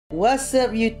What's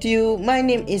up YouTube, my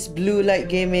name is Blue Light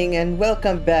Gaming and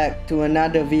welcome back to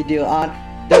another video on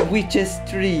The Witcher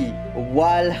 3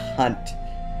 Wild Hunt.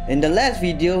 In the last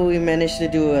video we managed to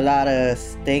do a lot of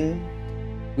things.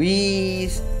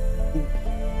 We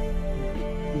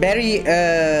bury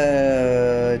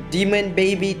a demon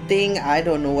baby thing, I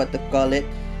don't know what to call it,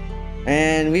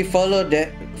 and we follow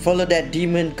that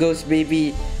demon ghost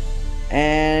baby,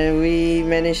 and we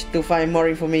managed to find more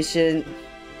information.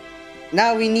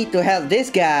 Now we need to help this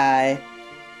guy,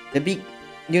 the big,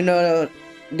 the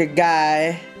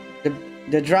guy,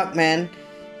 the drunk man,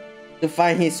 to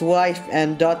find his wife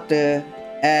and daughter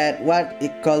at what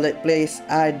it called that place,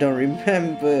 I don't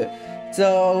remember.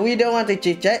 So we don't want to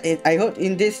chit chat. I hope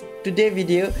in this today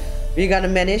video we're gonna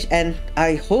manage, and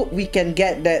I hope we can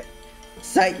get that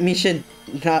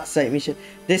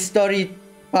this story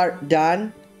part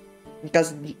done,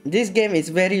 because this game is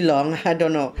very long. I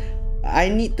don't know. I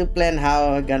need to plan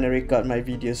how I'm gonna record my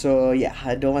video. So yeah,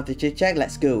 I don't want to chit chat.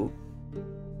 Let's go.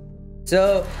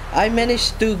 So I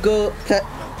managed to go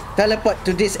teleport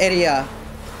to this area,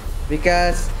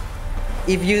 because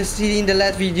if you see in the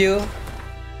last video,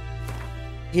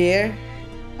 here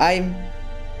I'm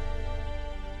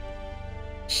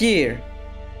here.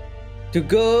 To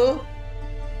go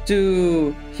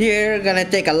to here gonna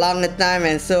take a long time,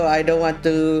 and so I don't want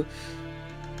to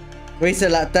waste a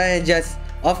lot of time. Just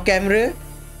off camera,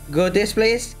 go this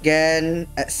place, can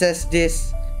access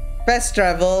this fast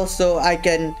travel, so I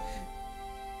can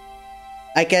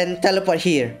teleport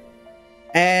here.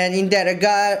 And in that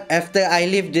regard, after I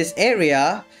leave this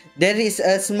area, there is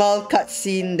a small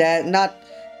cutscene that not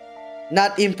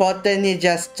important. He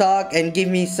just talk and give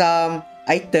me some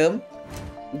item.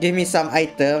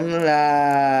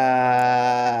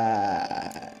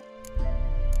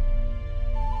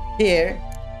 Here,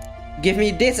 give me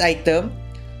this item,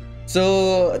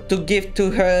 so to give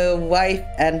to her wife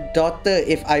and daughter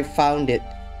if I found it.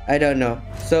 I don't know.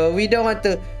 So we don't want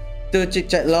to chit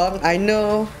chat long. I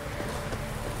know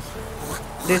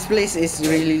this place is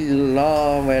really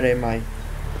long. Where am I?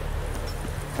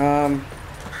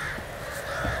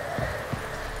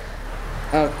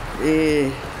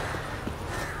 Okay.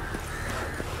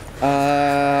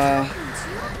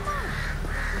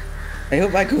 I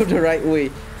hope I go the right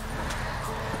way.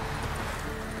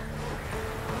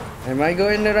 Am I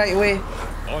going the right way?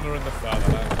 Honor in the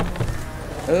fatherland.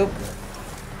 Oh.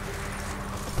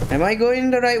 Am I going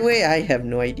the right way? I have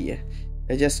no idea.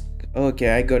 Okay,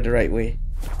 I go the right way.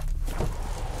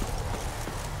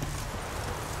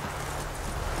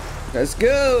 Let's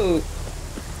go!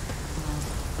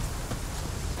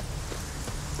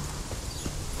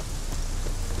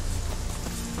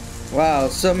 Wow,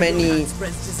 so many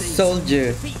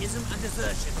soldiers.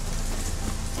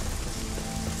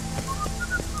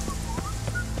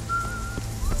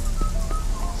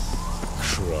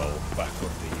 Crawl back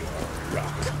under your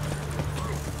rock.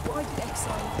 Why did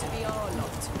exile to be our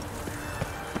lot?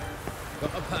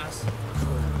 Got a pass?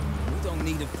 We don't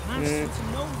need a pass to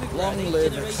know the Long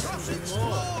live.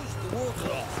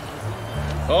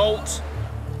 Halt!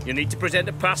 You need to present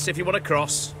a pass if you want to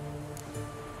cross.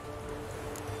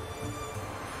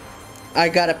 I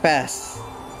got a pass.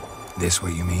 This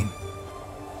what you mean?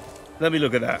 Let me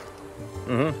look at that.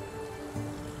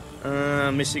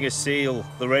 Missing a seal,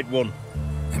 the red one.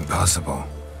 Impossible.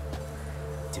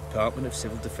 Department of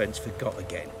Civil Defence forgot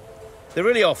again. They're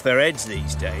really off their heads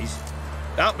these days.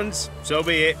 Happens, so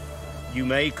be it. You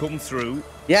may come through.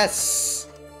 Yes.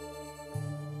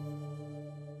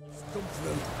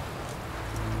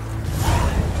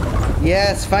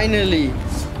 Yes, finally.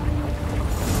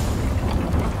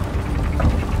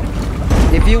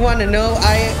 If you want to know,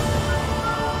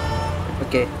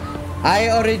 I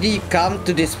already come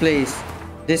to this place.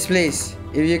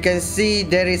 If you can see,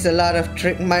 there is a lot of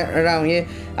trick around here.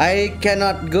 I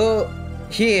cannot go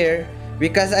here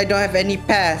because I don't have any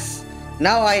pass.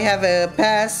 Now I have a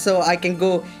pass, so I can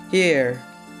go here.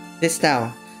 This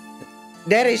town.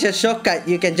 There is a shortcut.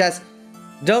 You can just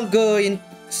don't go in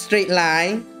straight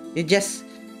line. You just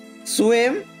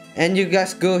swim and you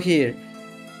just go here.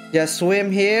 Just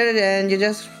swim here and you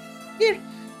just here.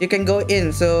 You can go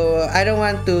in. So I don't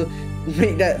want to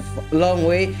make that long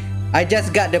way. I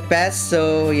just got the pass,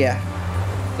 so yeah.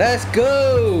 Let's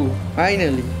go!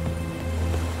 Finally.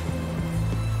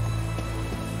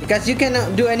 Because you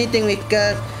cannot do anything,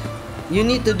 because you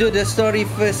need to do the story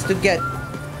first to get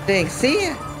things.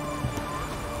 See?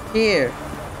 Here.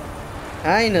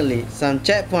 Finally, some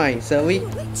checkpoints. So we...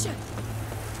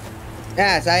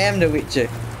 Yes, I am the Witcher.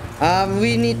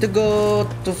 We need to go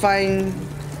to find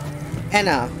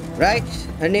Anna, right?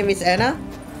 Her name is Anna?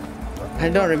 I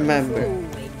don't remember.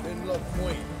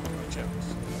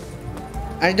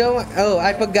 I don't. Oh,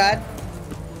 I forgot.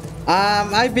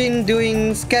 I've been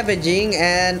doing scavenging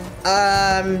and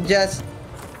I just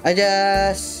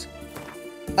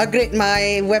upgrade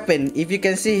my weapon. If you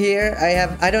can see here,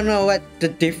 I don't know what the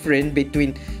difference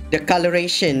between the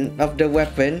coloration of the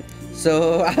weapon,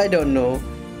 so I don't know.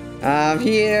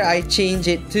 Here I change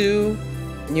it to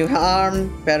new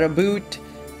arm, pair of boot,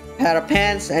 pair of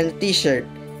pants, and t-shirt.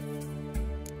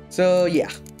 So yeah,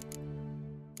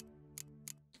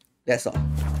 that's all.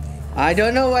 I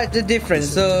don't know what the difference,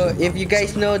 so if you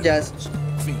guys know, just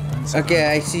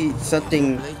okay. I see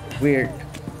something weird.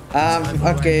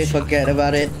 Okay, forget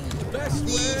about it.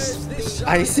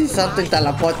 I see something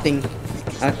teleporting.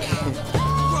 Okay.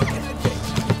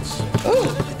 Oh,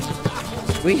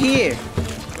 we're here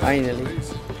finally.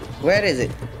 Where is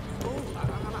it?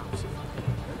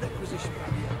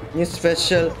 New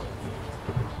special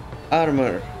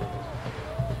armor.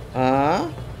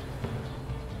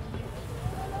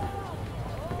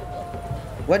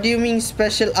 What do you mean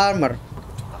special armor?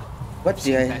 What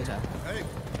do I?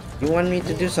 You want me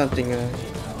to do something?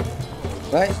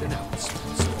 Right?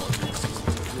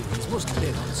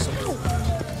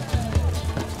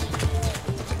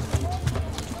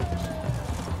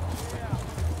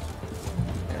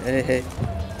 Hey.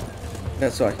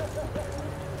 That's why.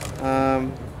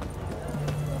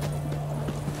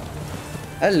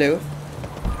 Hello.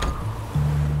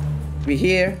 We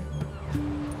here.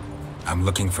 I'm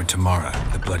looking for Tamara,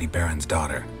 the Bloody Baron's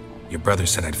daughter. Your brother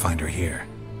said I'd find her here.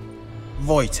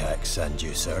 Wojtek sent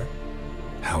you, sir.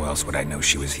 How else would I know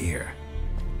she was here?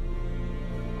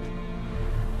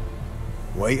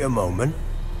 Wait a moment.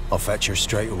 I'll fetch her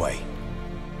straight away.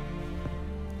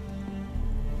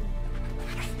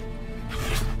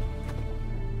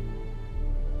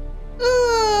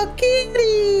 Oh,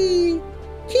 Ciri!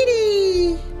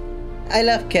 Ciri! I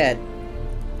love cat.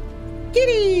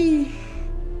 Ciri!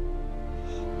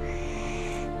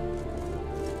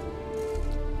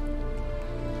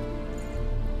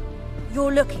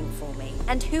 You're looking for me,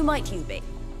 and who might you be?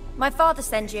 My father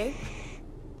sent you?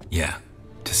 Yeah,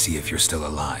 to see if you're still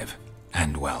alive.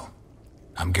 And well.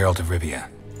 I'm Geralt of Rivia.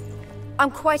 I'm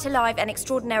quite alive and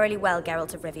extraordinarily well,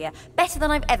 Geralt of Rivia. Better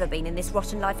than I've ever been in this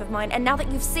rotten life of mine, and now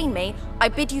that you've seen me, I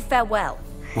bid you farewell.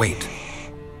 Wait.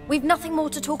 We've nothing more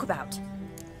to talk about.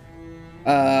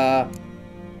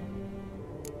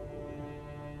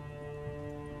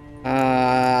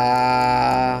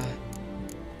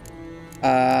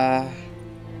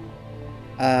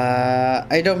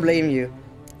 I don't blame you.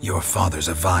 Your father's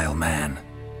a vile man.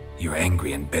 You're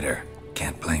angry and bitter.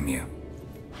 Can't blame you.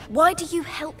 Why do you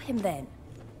help him then?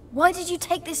 Why did you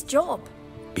take this job?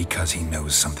 Because he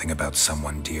knows something about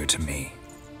someone dear to me.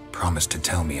 Promised to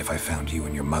tell me if I found you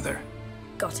and your mother.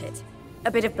 Got it.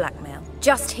 A bit of blackmail.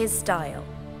 Just his style.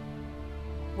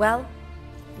 Well,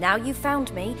 now you've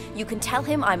found me, you can tell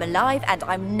him I'm alive and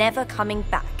I'm never coming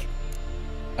back.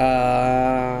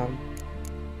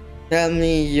 Tell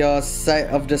me your side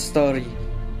of the story.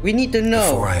 We need to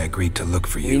know. Before I agreed to look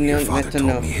for you, your father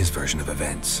told me his version of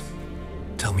events.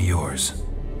 Tell me yours.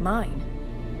 Mine?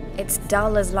 It's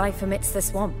dull as life amidst the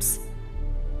swamps.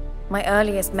 My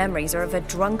earliest memories are of a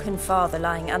drunken father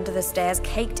lying under the stairs,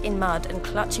 caked in mud and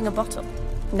clutching a bottle.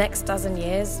 Next dozen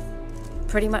years,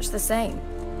 pretty much the same.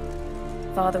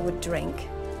 Father would drink,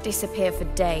 disappear for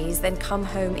days, then come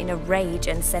home in a rage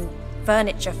and send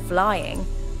furniture flying.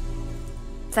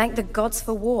 Thank the gods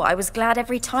for war. I was glad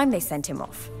every time they sent him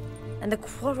off. And the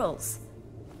quarrels.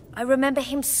 I remember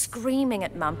him screaming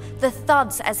at Mum, the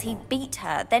thuds as he beat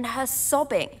her, then her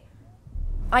sobbing.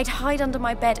 I'd hide under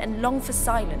my bed and long for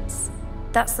silence.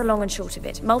 That's the long and short of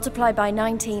it. Multiply by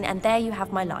 19 and there you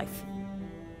have my life.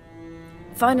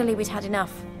 Finally, we'd had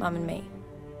enough, Mum and me.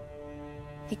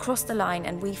 He crossed the line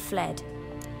and we fled.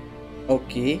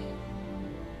 Okay.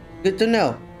 Good to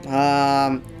know.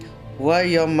 Why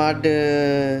your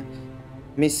mother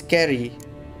miscarried?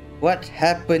 What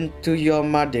happened to your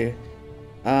mother?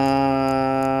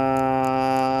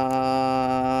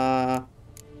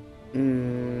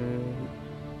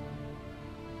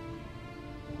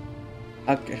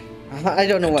 Okay. I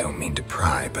don't know what. I don't mean to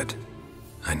pry, but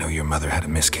I know your mother had a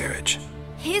miscarriage.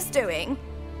 His doing?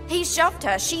 He shoved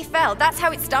her, she fell, that's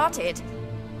how it started.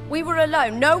 We were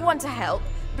alone, no one to help,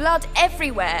 blood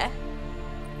everywhere.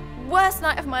 Worst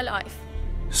night of my life.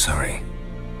 Sorry.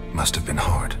 Must have been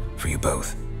hard for you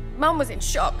both. Mum was in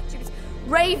shock. She was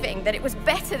raving that it was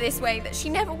better this way, that she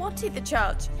never wanted the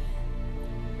child.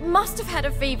 Must have had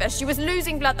a fever. She was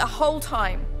losing blood the whole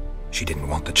time. She didn't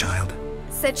want the child?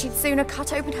 Said she'd sooner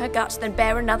cut open her gut than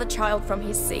bear another child from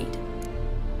his seed.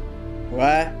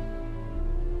 What?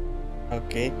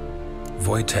 Okay.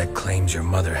 Wojtek claims your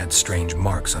mother had strange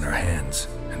marks on her hands,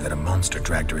 and that a monster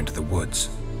dragged her into the woods.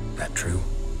 That true?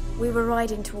 We were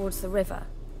riding towards the river.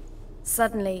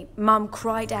 Suddenly, Mum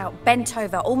cried out, bent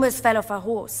over, almost fell off her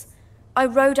horse. I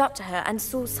rode up to her and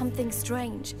saw something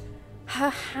strange. Her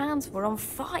hands were on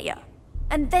fire.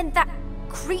 And then that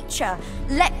creature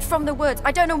leapt from the woods.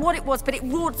 I don't know what it was, but it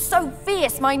roared so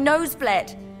fierce my nose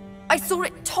bled. I saw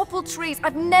it topple trees.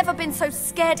 I've never been so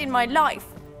scared in my life.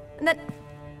 And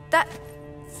that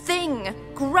thing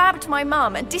grabbed my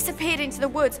mum and disappeared into the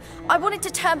woods. I wanted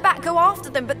to turn back, go after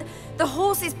them, but the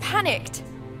horses panicked.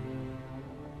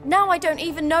 Now I don't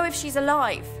even know if she's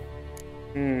alive.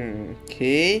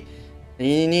 Okay.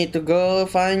 You need to go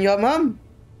find your mom.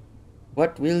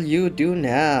 What will you do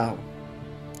now?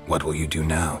 What will you do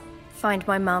now? Find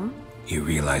my mum? You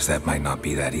realize that might not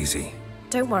be that easy.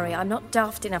 Don't worry, I'm not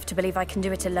daft enough to believe I can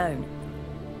do it alone.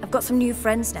 I've got some new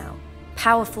friends now.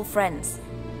 Powerful friends.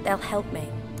 They'll help me.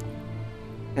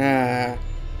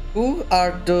 Who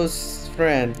are those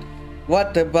friends?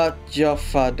 What about your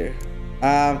father?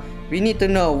 We need to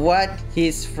know what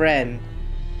his friend.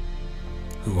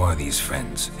 Who are these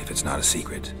friends, if it's not a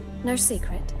secret? No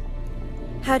secret.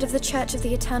 Heard of the Church of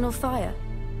the Eternal Fire?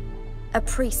 A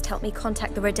priest helped me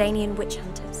contact the Redanian witch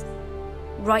hunters.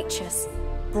 Righteous,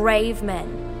 brave men.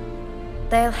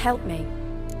 They'll help me.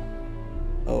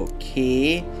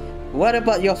 Okay. What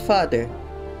about your father?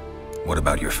 What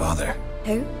about your father?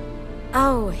 Who?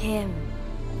 Oh, him.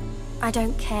 I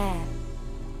don't care.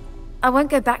 I won't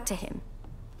go back to him.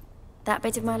 That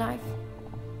bit of my life?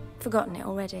 Forgotten it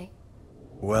already.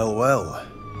 Well, well.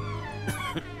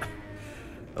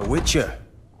 A witcher.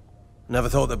 Never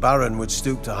thought the Baron would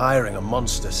stoop to hiring a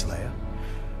monster slayer.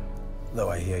 Though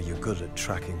I hear you're good at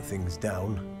tracking things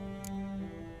down.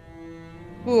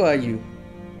 Who are you?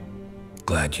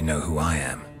 Glad you know who I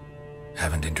am.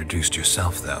 Haven't introduced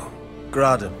yourself, though.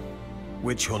 Graden,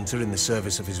 witch hunter in the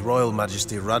service of His Royal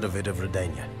Majesty Radovid of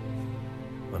Redania.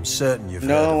 I'm certain you've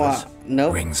heard of us.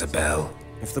 No. Rings a bell.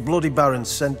 If the bloody Baron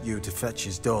sent you to fetch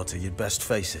his daughter, you'd best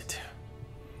face it.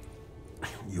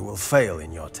 You will fail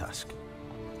in your task.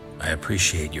 I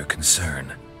appreciate your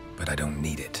concern, but I don't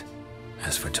need it.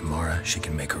 As for Tamara, she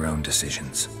can make her own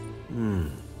decisions.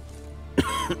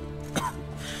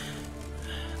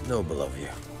 Noble of you.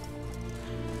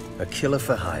 A killer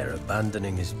for hire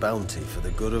abandoning his bounty for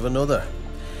the good of another.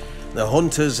 The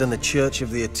hunters and the Church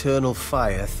of the Eternal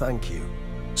Fire thank you.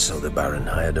 So the Baron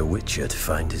hired a witcher to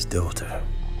find his daughter.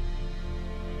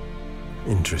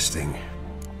 Interesting.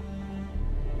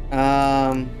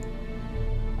 The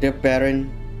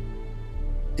Baron.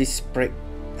 Desperate.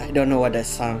 I don't know what that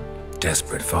sound.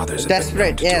 Desperate fathers have been known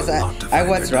Desperate, to yes, do a lot to I find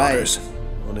was their right. daughters.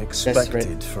 Unexpected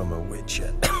Desperate. from a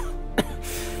witcher.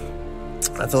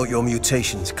 I thought your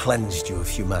mutations cleansed you of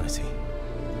humanity.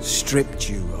 Stripped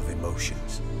you of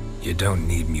emotions. You don't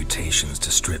need mutations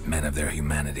to strip men of their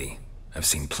humanity. I've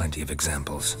seen plenty of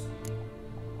examples.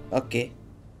 Okay.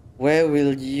 Where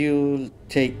will you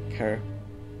take her?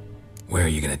 Where are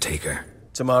you gonna take her?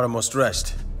 Tamara must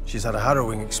rest. She's had a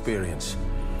harrowing experience.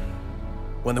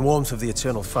 When the warmth of the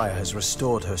Eternal Fire has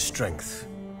restored her strength,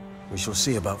 we shall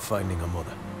see about finding her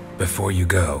mother. Before you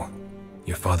go,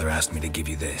 your father asked me to give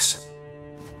you this.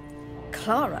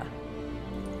 Clara?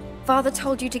 Father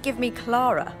told you to give me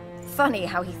Clara. Funny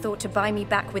how he thought to buy me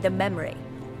back with a memory.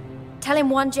 Tell him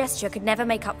one gesture could never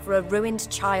make up for a ruined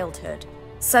childhood.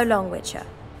 So long, Witcher.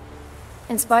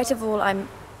 In spite of all, I'm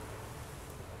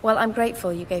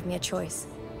grateful you gave me a choice.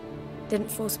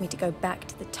 Didn't force me to go back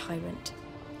to the tyrant.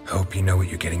 Hope you know what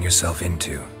you're getting yourself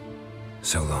into.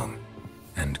 So long,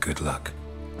 and good luck.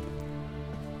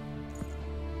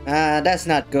 That's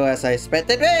not go as I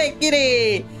expected. Hey,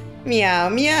 kitty! Meow,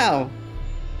 meow.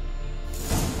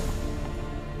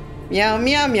 Meow,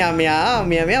 meow, meow, meow,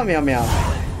 meow, meow, meow, meow.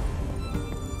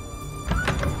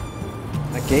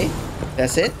 Okay,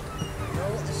 that's it.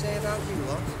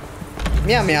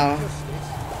 Meow, meow.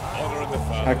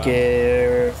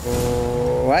 Okay,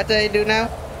 what do I do now?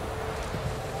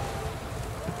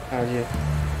 Are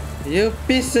you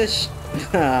piece of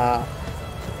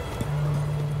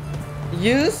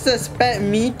You suspect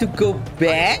me to go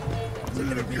back?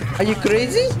 Are you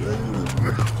crazy?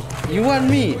 You want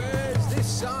me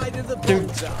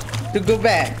to go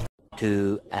back?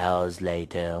 2 hours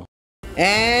later.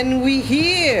 And we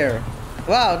here.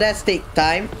 Wow, that's take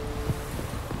time.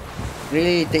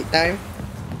 Really take time.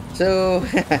 So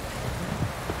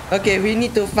okay, we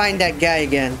need to find that guy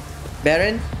again.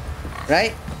 Baron,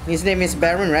 right? His name is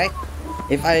Baron, right?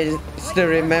 If I still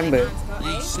remember.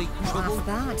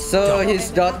 So his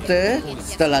daughter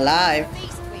still alive.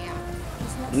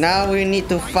 Now we need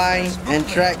to find and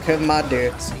track her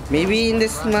mother. Maybe in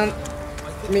this month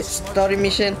story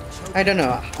mission. I don't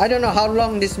know. I don't know how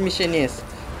long this mission is.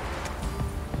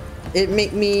 It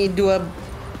make me do a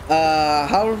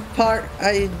how part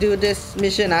I do this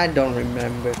mission. I don't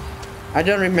remember. I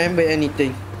don't remember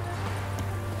anything.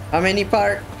 How many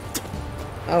part?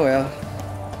 Oh well.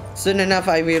 Soon enough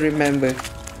I will remember.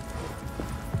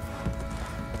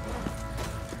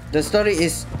 The story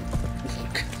is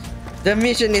the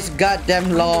mission is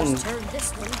goddamn long.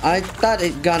 I thought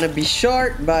it's gonna be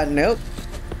short, but nope.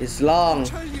 It's long.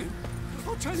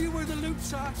 I'll tell you where the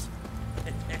loot's at.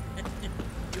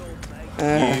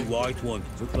 You white one.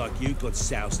 Looked like you got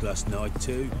soused last night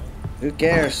too. Who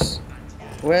cares?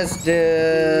 Where's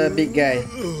the big guy?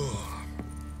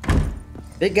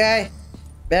 Big guy,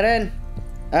 Baron,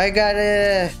 I got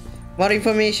more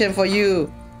information for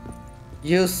you.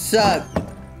 You suck.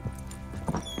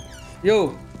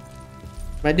 Yo,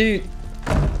 my dude.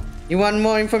 You want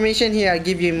more information? Here, I'll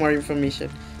give you more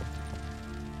information.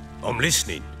 I'm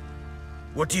listening.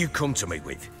 What do you come to me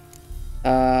with?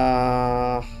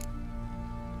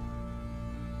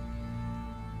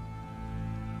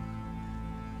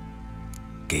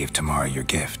 Gave Tamara your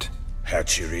gift. How'd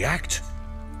she react?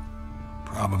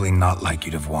 Probably not like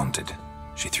you'd have wanted.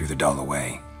 She threw the doll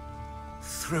away.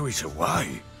 Threw it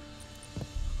away?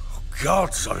 Oh,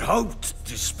 gods, I hoped,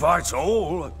 despite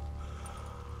all.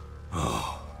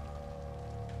 Oh.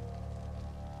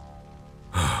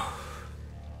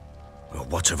 Well,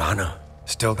 what of Anna?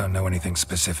 Still don't know anything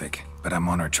specific, but I'm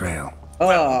on her trail.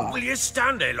 Well, will you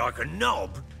stand there like a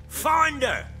knob? Find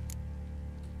her!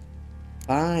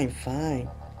 Fine, fine.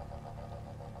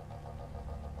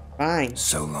 Fine.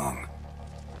 So long.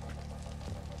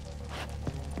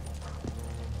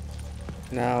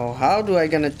 Now, how do I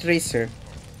gonna trace her?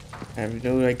 I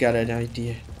know I got an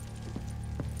idea.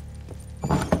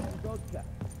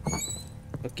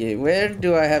 Okay, where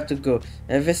do I have to go?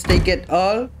 Investigate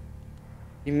all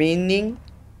remaining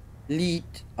lead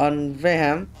on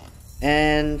Veham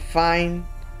and find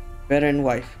Baron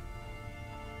wife.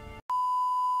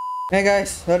 Hey guys,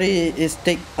 sorry it's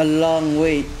take a long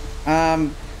wait.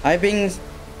 I've been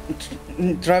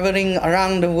traveling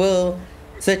around the world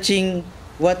searching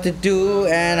what to do,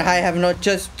 and I have not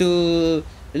just to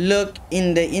look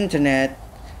in the internet.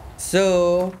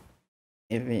 So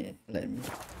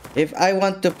if I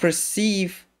want to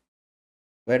perceive,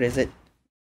 where is it?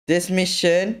 This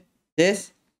mission,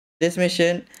 this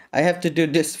mission, I have to do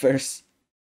this first.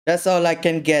 That's all I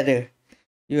can gather.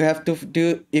 You have to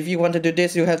do, if you want to do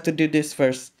this, you have to do this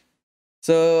first.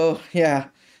 So yeah,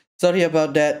 sorry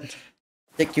about that.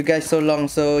 Take you guys so long.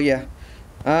 So yeah,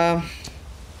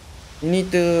 you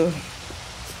need to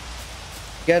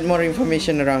get more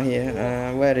information around here.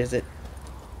 Where is it?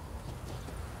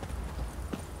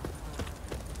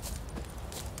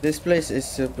 This place is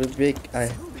super big.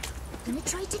 Gonna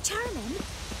try to charm him.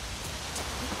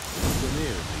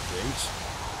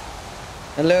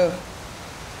 Hello.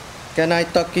 Can I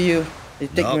talk to you?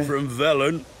 Not from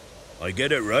Velen. I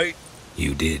get it right?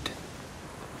 You did.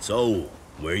 So,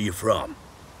 where you from?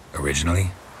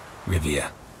 Originally,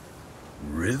 Rivia.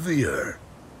 Rivia?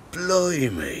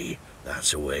 Blimey.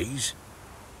 That's a ways.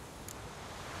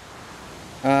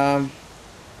 A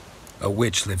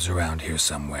witch lives around here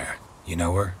somewhere. You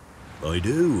know her? I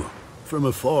do. From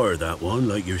afar, that one,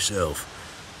 like yourself.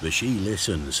 But she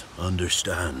listens,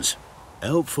 understands.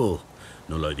 Helpful.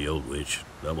 Not like the old witch.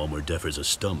 That one were deaf as a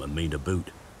stump and mean to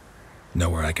boot. Know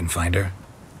where I can find her?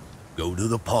 Go to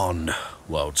the pond.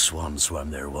 Wild swan swam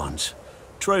there once.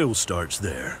 Trail starts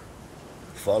there.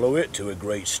 Follow it to a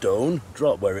great stone,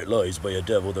 drop where it lies by a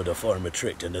devil that a farmer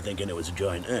tricked into thinking it was a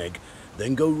giant egg,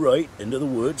 then go right into the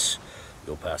woods.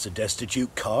 You'll pass a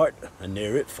destitute cart, and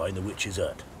near it find the witch's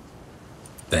hut.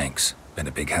 Thanks. Been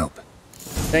a big help.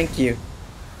 Thank you.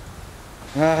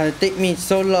 It take me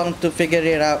so long to figure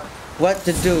it out. What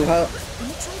to do, how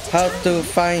to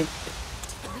find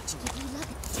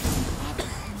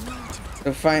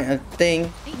a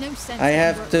thing. I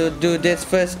have to do this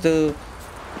first to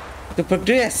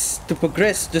progress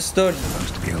the story.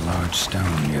 Supposed to be a large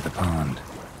stone near the pond.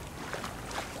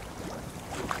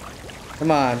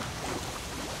 Come on.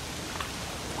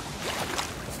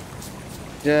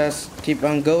 Just keep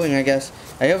on going, I guess.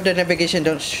 I hope the navigation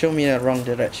don't show me the wrong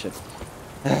direction.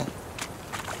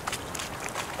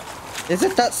 Is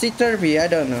it topsy-turvy? I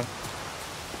don't know.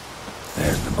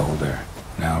 There's the boulder.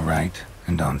 Now right,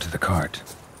 and onto the cart.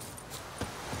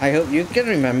 I hope you can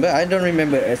remember. I don't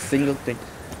remember a single thing.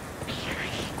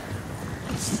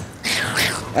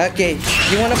 Okay,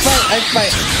 you wanna fight? I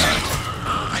fight.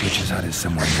 Witch's hut is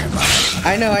somewhere nearby.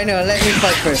 I know. Let me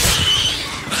fight first.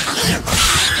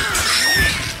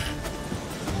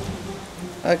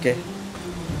 Okay.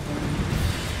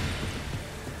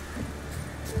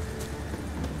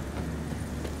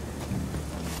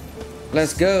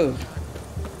 Let's go.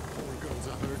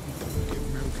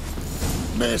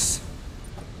 Miss,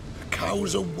 the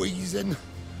cows are wheezing,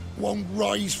 won't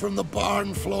rise from the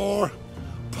barn floor.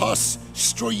 Pus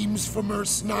streams from her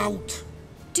snout.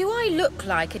 Do I look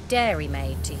like a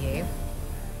dairymaid to you?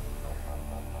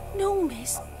 No,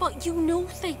 miss, but you know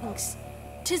things.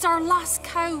 'Tis our last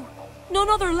cow. None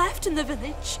other left in the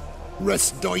village.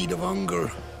 Rest died of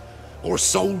hunger, or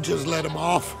soldiers let him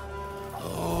off.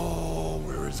 Oh,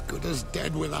 we're as good as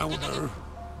dead without her.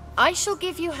 I shall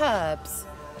give you herbs.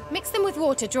 Mix them with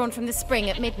water drawn from the spring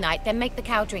at midnight, then make the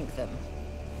cow drink them.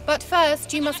 But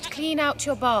first, you must clean out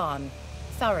your barn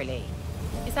thoroughly.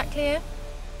 Is that clear?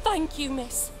 Thank you,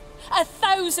 miss.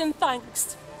 1,000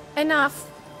 thanks. Enough.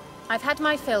 I've had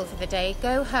my fill for the day.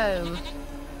 Go home.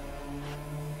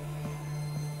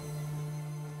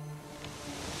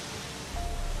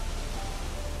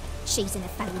 She's in a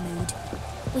foul mood.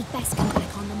 We'd best come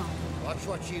back on the morrow. Watch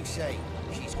what you say.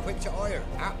 She's quick to ire,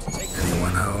 apt to take the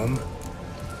Anyone home?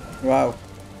 Wow.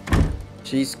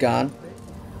 She's gone.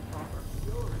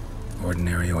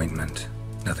 Ordinary ointment.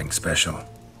 Nothing special.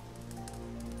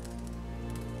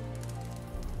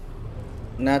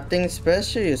 Nothing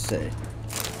special, you say?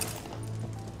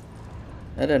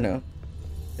 I don't know.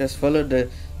 Just follow the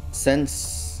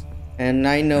sense, and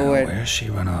I know Now, where. where's she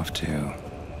run off to?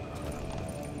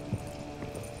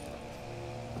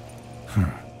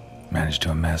 Managed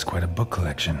to amass quite a book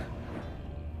collection.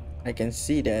 I can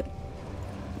see that.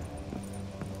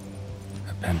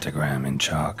 A pentagram in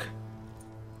chalk.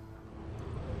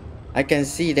 I can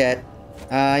see that.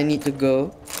 I need to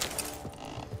go.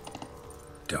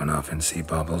 Don't often see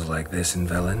baubles like this in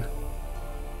Velen.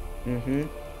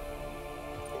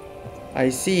 I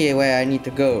see where I need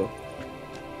to go.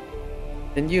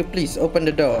 Can you please open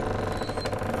the door?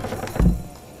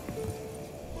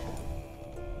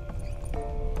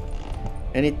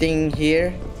 Anything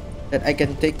here that I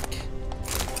can take?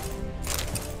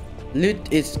 Loot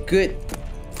is good.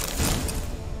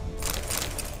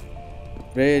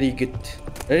 Very good.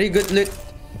 Very good loot.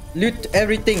 Loot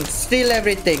everything. Steal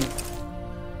everything.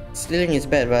 Stealing is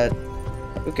bad, but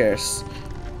who cares?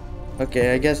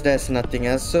 Okay, I guess there's nothing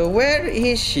else. So where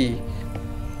is she?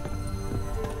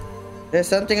 There's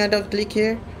something I don't click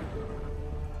here?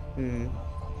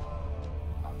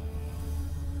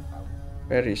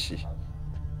 Where is she?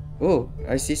 Oh,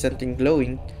 I see something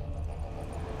glowing.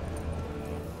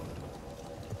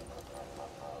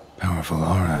 Powerful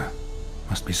aura.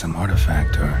 Must be some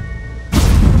artifact or...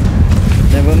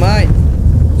 Never mind.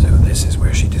 So this is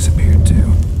where she disappeared to.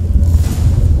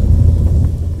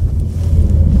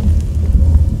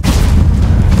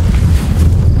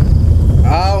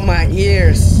 Oh, my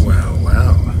ears. Well,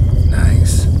 well.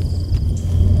 Nice.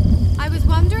 I was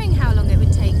wondering how long it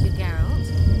would take you,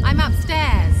 Geralt. I'm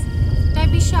upstairs.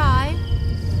 Don't be shy.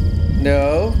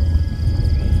 No.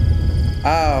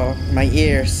 Oh, my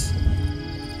ears.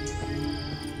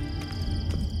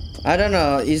 I don't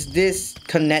know. Is this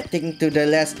connecting to the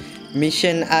last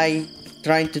mission I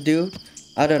trying to do?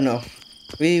 I don't know.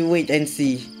 We wait and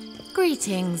see.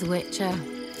 Greetings, Witcher.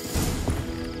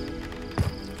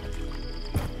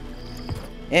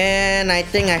 And I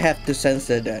think I have to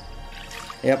censor that.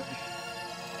 Yep.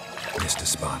 Missed a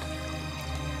spot.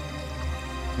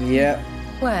 Yep.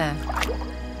 Where?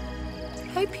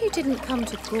 Hope you didn't come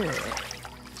to Gore.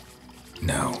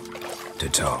 No. To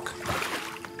talk.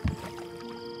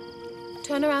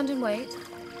 Turn around and wait.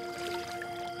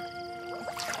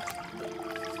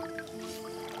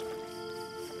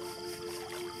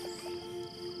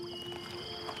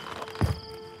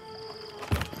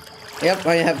 Yep,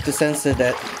 I have to censor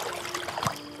that.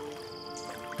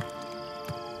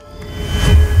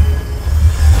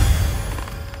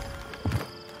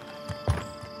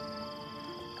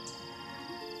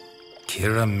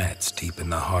 Kira Metz deep in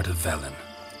the heart of Velen.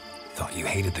 Thought you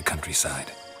hated the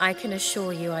countryside. I can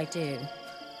assure you I do.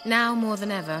 Now more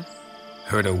than ever.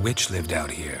 Heard a witch lived out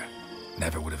here.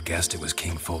 Never would have guessed it was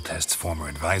King Foltest's former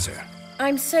advisor.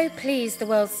 I'm so pleased the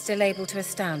world's still able to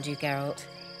astound you, Geralt.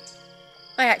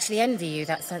 I actually envy you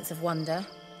that sense of wonder.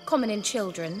 Common in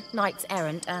children, knights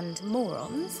errant, and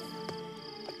morons.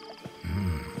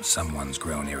 Someone's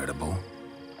grown irritable.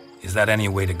 Is that any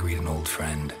way to greet an old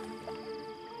friend?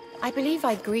 I believe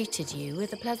I greeted you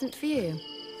with a pleasant view.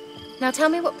 Now tell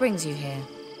me what brings you here.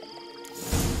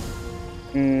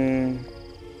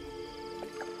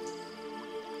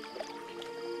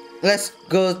 Let's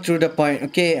go through the point,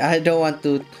 okay? I don't want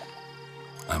to...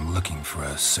 I'm looking for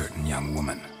a certain young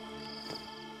woman.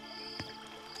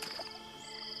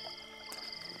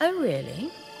 Oh,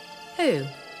 really? Who?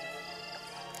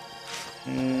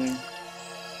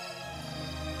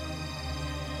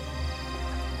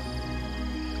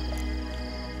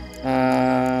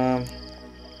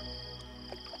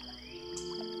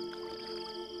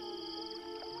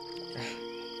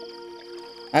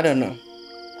 I don't know.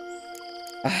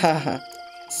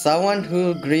 Someone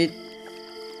who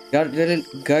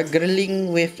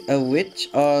gargling with a witch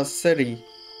or Ciri.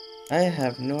 I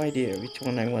have no idea which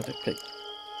one I want to click.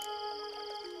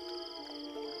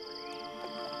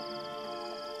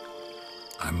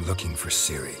 I'm looking for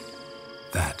Ciri.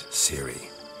 That Ciri.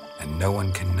 And no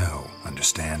one can know,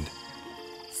 understand?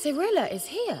 Cirilla is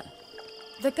here.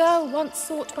 The girl once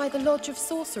sought by the Lodge of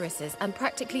Sorceresses, and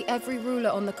practically every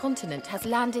ruler on the continent has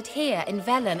landed here in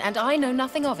Velen, and I know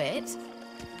nothing of it.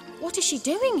 What is she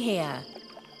doing here?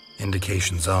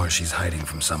 Indications are she's hiding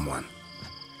from someone.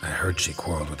 I heard she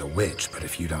quarreled with a witch, but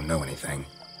if you don't know anything,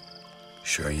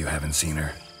 sure you haven't seen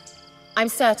her? I'm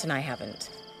certain I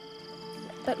haven't.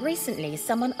 But recently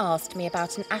someone asked me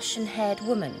about an ashen-haired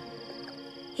woman.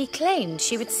 He claimed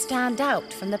she would stand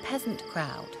out from the peasant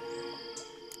crowd.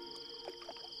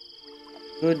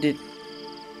 Who did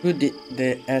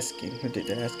they asking?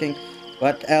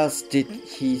 What else did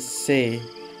he say?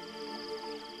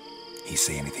 He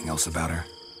say anything else about her?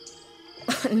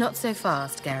 Not so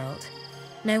fast, Geralt.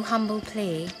 No humble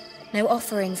plea, no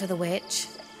offering for the witch.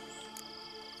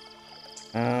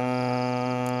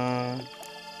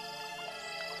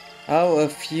 How a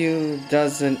few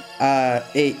dozen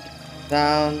 8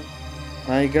 down.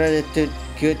 My gratitude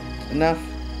good enough?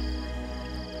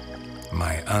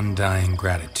 My undying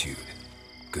gratitude.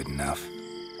 Good enough.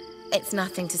 It's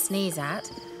nothing to sneeze at,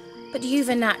 but you've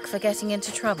a knack for getting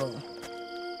into trouble.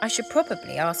 I should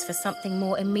probably ask for something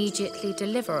more immediately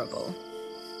deliverable.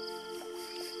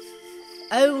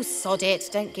 Oh, sod it,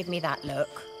 don't give me that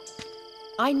look.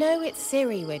 I know it's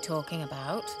Ciri we're talking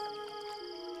about.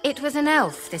 It was an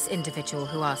elf, this individual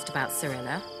who asked about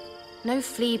Cirilla. No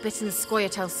flea-bitten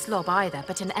Scoia'tael slob either,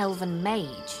 but an elven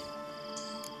mage.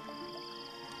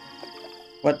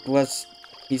 What was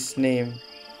his name?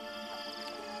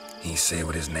 He say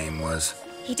what his name was?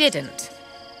 He didn't.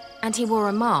 And he wore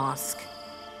a mask.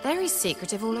 Very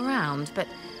secretive all around, but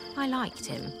I liked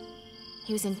him.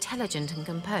 He was intelligent and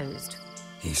composed.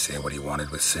 He say what he wanted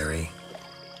with Ciri?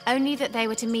 Only that they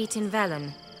were to meet in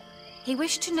Velen. He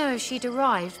wished to know if she'd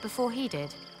arrived before he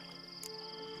did.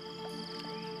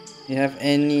 You have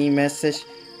any message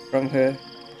from her?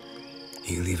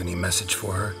 You leave any message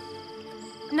for her?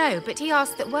 No, but he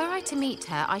asked that were I to meet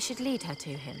her, I should lead her to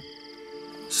him.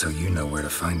 So you know where to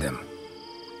find him?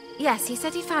 Yes, he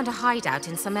said he found a hideout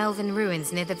in some elven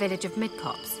ruins near the village of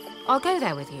Midcopse. I'll go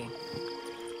there with you.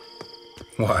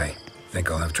 Why? Think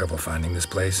I'll have trouble finding this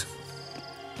place?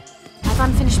 I've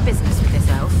unfinished business with this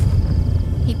elf.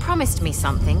 He promised me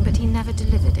something, but he never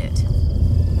delivered it.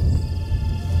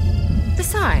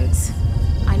 Besides,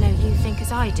 I know you think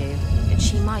as I do, that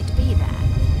she might be there.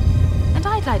 And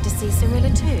I'd like to see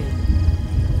Cirilla too.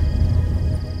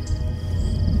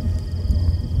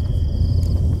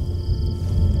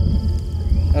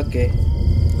 Okay.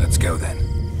 Let's go then.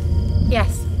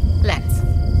 Yes, let's.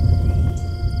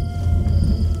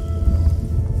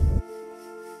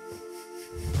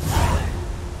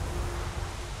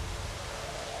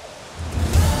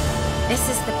 This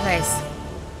is the place.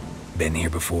 Been here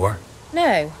before?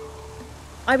 No.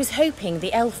 I was hoping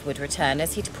the elf would return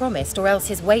as he'd promised, or else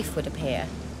his waif would appear.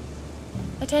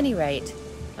 At any rate,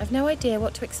 I've no idea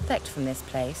what to expect from this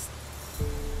place.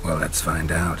 Well, let's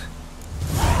find out.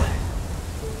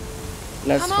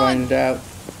 Let's find out.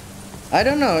 I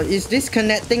don't know, is this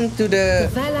connecting to the...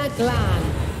 Vela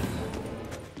Glan.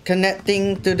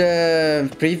 Connecting to the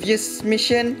previous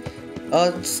mission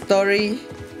or story?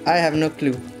 I have no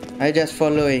clue. I just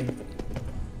following.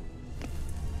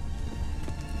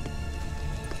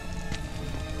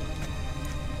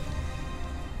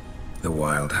 The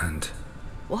Wild Hunt.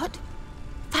 What?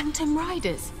 Phantom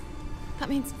Riders? That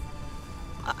means...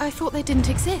 I thought they didn't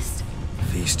exist.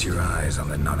 Feast your eyes on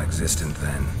the non-existent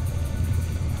then.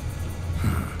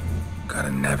 Got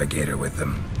a navigator with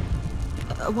them.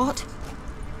 What?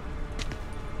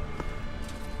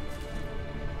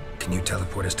 Can you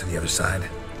teleport us to the other side?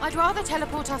 I'd rather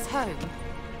teleport us home.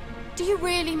 Do you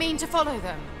really mean to follow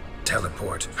them?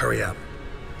 Teleport. Hurry up.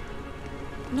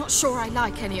 Not sure I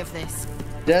like any of this.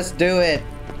 Just do it.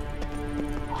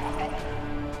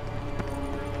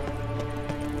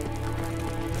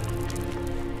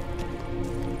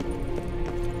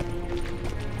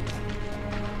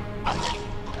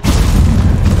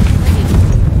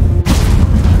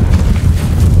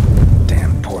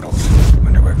 Damn portals.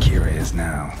 Wonder where Ciri is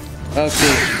now.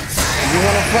 Okay. You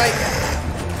wanna fight?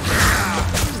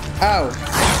 Ow.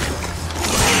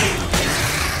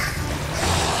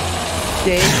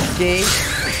 Okay, okay.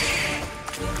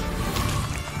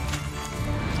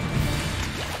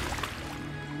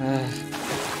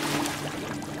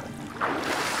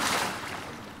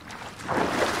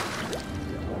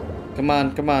 Come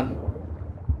on, come on.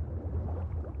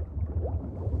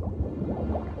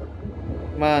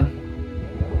 Come on.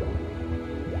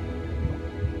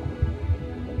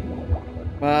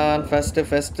 Come on, faster,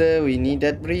 faster. We need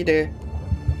that breather.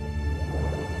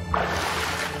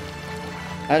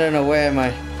 I don't know, where am I?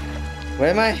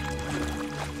 Where am I?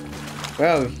 Where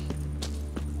are we?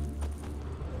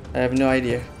 I have no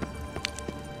idea.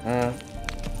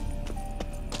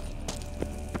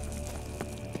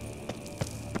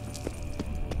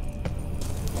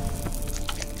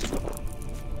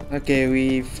 Okay,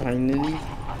 we finally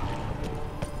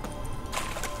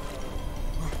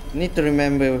need to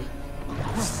remember.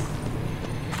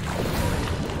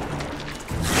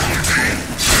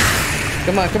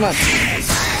 Come on, come on.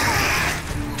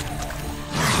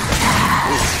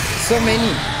 So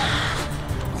many.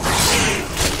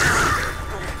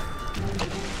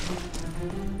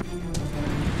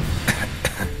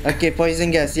 Okay,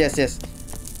 poison gas. Yes, yes.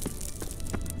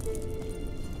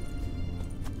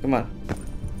 Come on.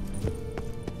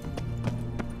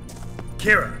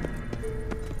 Kira.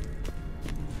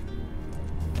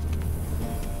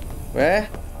 Where?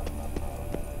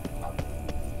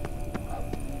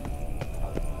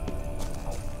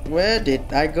 Where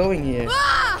did I go in here?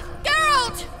 Ah!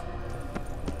 Geralt!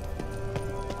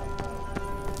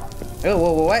 Oh,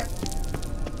 whoa, whoa, what?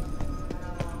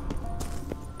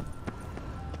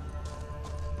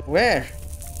 Where?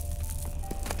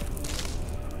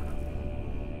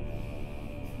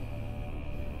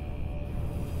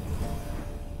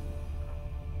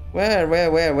 Where?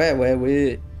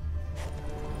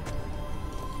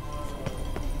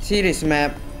 Ciri's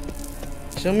map.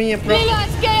 Show me a pro. Geralt!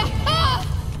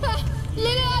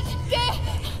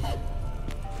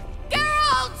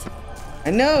 I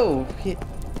know.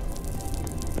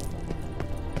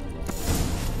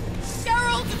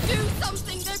 Geralt, do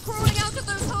something! They're crawling out of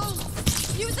those holes!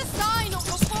 Use a sign or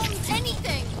bombs,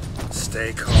 anything!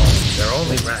 Stay calm. They're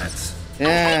only rats.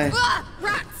 Yeah.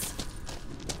 Rats!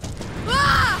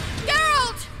 Ah!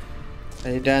 Geralt!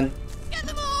 Are you done? Get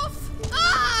them off!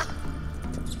 Ah!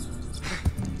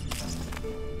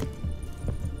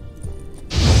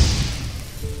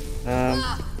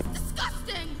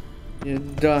 Disgusting! You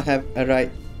don't have a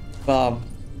right bomb.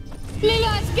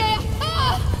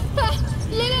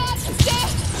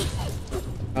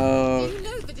 Oh. You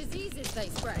know the diseases they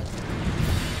spread.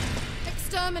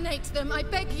 Exterminate them, I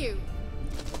beg you.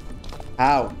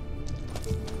 How?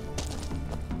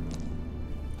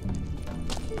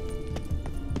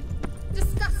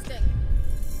 Disgusting.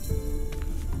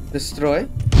 Destroy?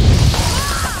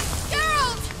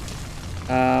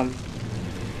 Geralt!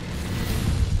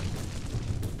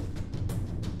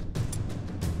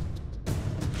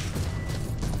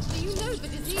 Do you know the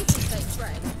diseases they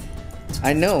spread?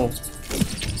 I know.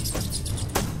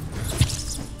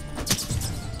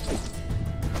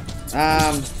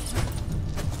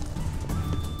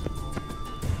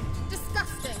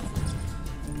 Disgusting.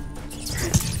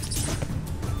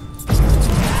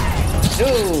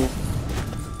 Ooh.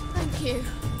 Thank you.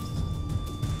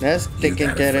 That's taken You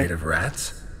that care afraid of. of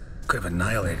rats? Could have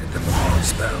annihilated them with one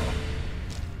spell.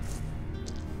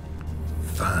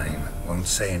 Fine, won't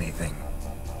say anything.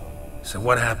 So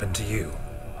what happened to you?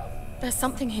 There's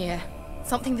something here.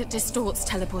 Something that distorts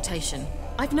teleportation.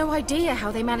 I've no idea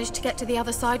how they managed to get to the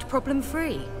other side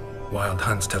problem-free. Wild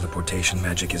Hunt's teleportation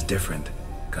magic is different.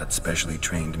 Got specially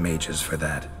trained mages for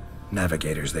that.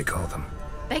 Navigators, they call them.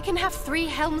 They can have 3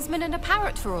 helmsmen and a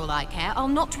parrot for all I care. I'll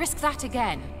not risk that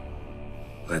again.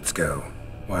 Let's go.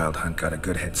 Wild Hunt got a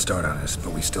good head start on us,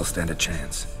 but we still stand a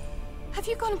chance. Have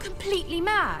you gone completely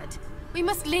mad? We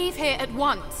must leave here at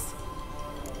once.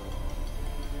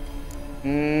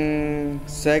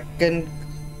 Second.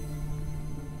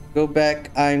 Go back.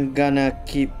 I'm gonna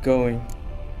keep going.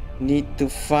 Need to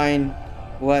find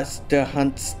what's the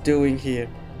Hunt's doing here.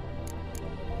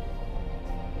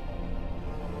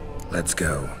 Let's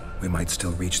go. We might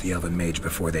still reach the Elven Mage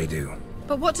before they do.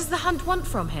 But what does the Hunt want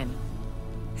from him?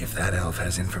 If that elf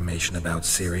has information about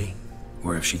Ciri,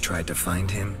 or if she tried to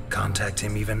find him, contact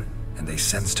him even, and they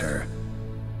sensed her.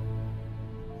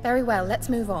 Very well, let's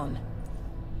move on.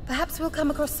 Perhaps we'll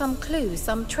come across some clue,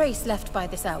 some trace left by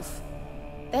this elf.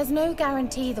 There's no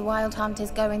guarantee the Wild Hunt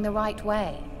is going the right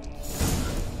way.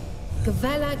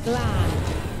 Gvella Glan.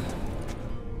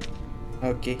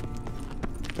 Okay.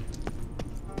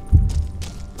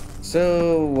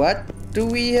 So what do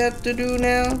we have to do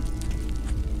now?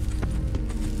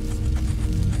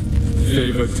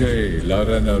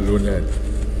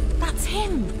 That's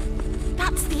him.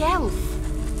 That's the elf.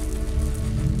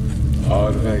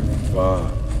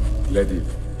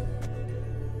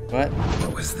 What?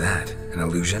 What was that? An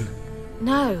illusion?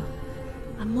 No.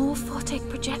 A morphotic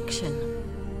projection.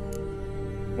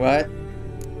 What?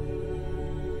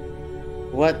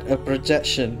 What a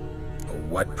projection. A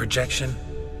what projection?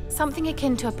 Something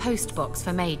akin to a postbox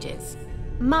for mages.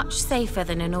 Much safer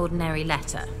than an ordinary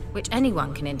letter, which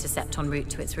anyone can intercept en route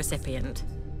to its recipient.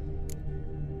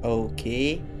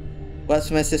 Okay. What's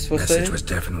message for Message Ciri? was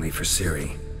definitely for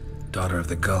Ciri, daughter of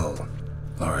the Gull,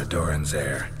 Laura Doran's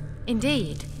heir.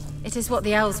 Indeed. It is what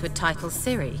the elves would title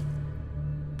Ciri.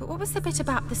 But what was the bit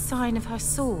about the sign of her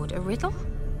sword? A riddle?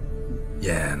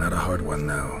 Yeah, not a hard one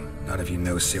though. Not if you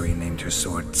know Ciri named her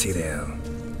sword Ciri,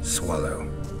 swallow.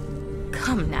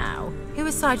 Come now. Who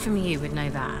aside from you would know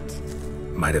that?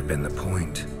 Might have been the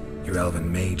point. Your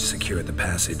elven mage secured the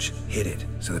passage, hid it,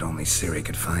 so that only Ciri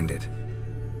could find it.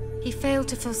 He failed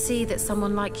to foresee that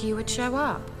someone like you would show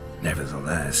up.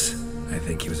 Nevertheless, I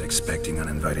think he was expecting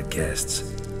uninvited guests.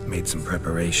 Made some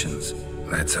preparations.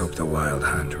 Let's hope the Wild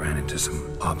Hunt ran into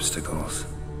some obstacles.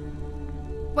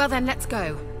 Well then, let's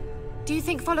go. Do you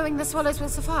think following the swallows will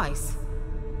suffice?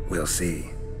 We'll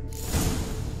see.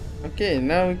 Okay,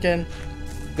 now we can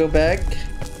go back.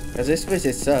 Because this place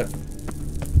is sucked.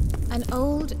 An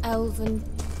old elven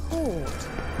hoard.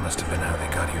 Must have been how they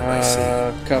got here by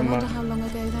sea. Come I wonder on. how long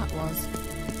ago that was.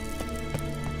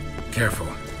 Careful.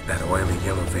 That oily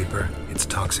yellow vapor, it's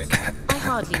toxic. I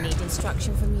hardly need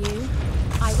instruction from you.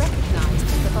 I recognize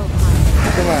the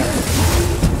vampire. Come on.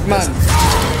 Come on.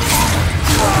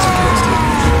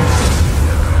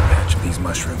 Patch these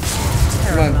mushrooms.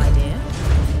 Terrible idea.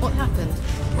 What happened?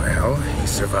 Well, he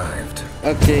survived.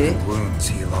 Okay. Wounds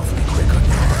heal awfully quick on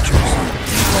your archers.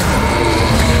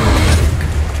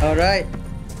 Alright.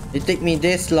 It took me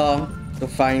this long to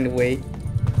find a way.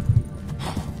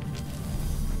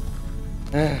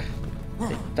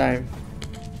 Take time.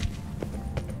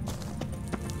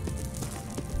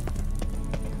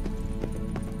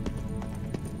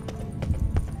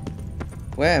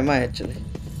 Where am I actually?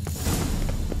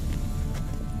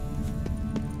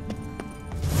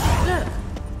 Look,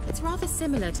 it's rather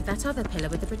similar to that other pillar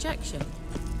with the projection.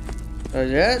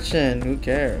 Projection, who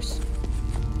cares?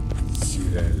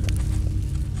 Cyril,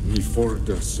 ni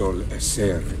forda sol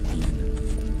esser in.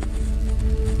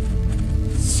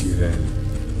 Cyril,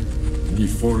 ni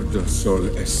forda sol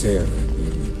esser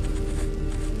in.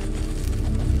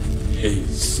 Hey,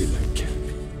 Silla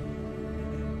Kelpie.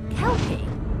 Kelpie?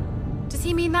 Does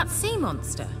he mean that sea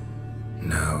monster?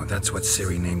 No, that's what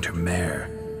Ciri named her mare.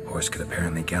 Horse could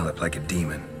apparently gallop like a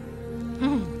demon.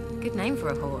 Good name for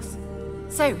a horse.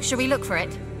 So, shall we look for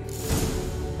it?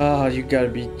 Oh, you gotta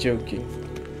be joking.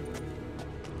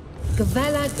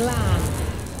 Gavella Glan.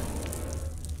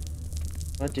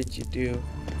 What did you do?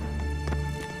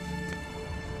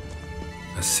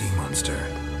 A sea monster.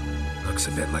 Looks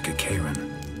a bit like a Karen.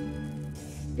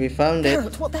 We found it.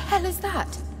 Geralt, what the hell is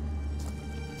that?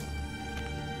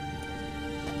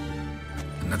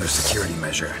 Another security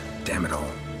measure. Damn it all.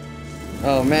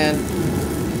 Oh man.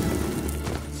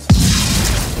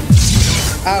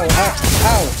 Ow, ow,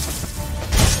 ow.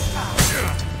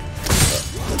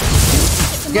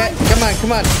 Get, come on,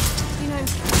 come on. You know,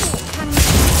 can you do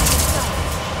this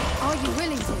yourself? Are you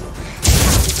willing to?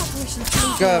 This operation's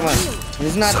Come on.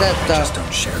 It's not that Just tough.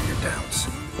 don't share your doubts.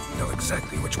 Know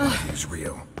exactly which one of you is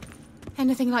real.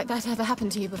 Anything like that ever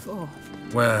happened to you before?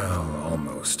 Well,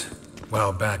 almost.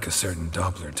 While back, a certain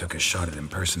Doppler took a shot at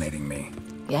impersonating me.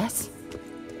 Yes.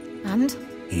 And?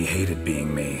 He hated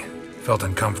being me. Felt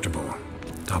uncomfortable.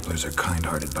 Dopplers are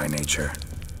kind-hearted by nature.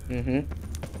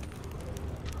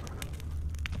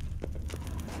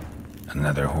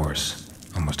 Another horse.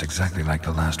 Almost exactly like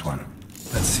the last one.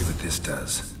 Let's see what this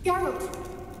does. Geralt,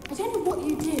 I don't know what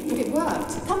you did, but it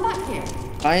worked. Come back here.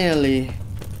 Finally.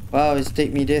 Wow, it's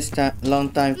take me this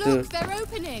long time to Look, they're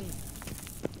opening.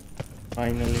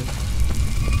 finally.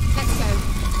 Let's go.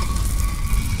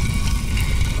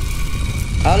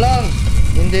 How long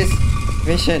in this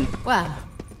mission? Well,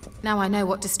 now I know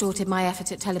what distorted my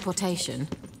effort at teleportation.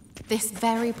 This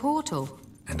very portal.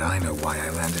 And I know why I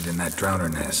landed in that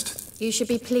drowner nest. You should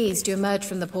be pleased you emerged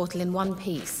from the portal in one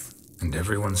piece. And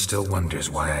everyone still wonders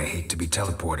why I hate to be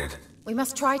teleported. We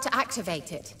must try to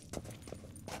activate it.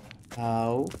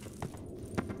 How?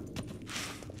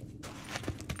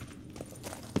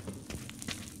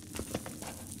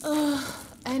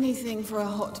 Anything for a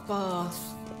hot bath.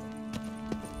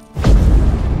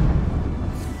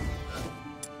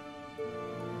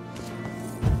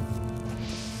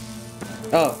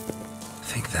 Oh.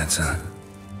 I think that's a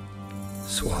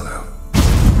swallow.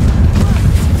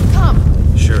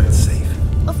 Come. Sure it's safe.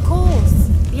 Of course.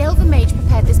 The Elven Mage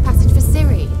prepared this passage for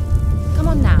Ciri. Come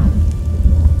on now.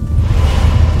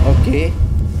 Okay.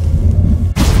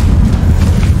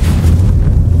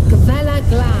 Gavella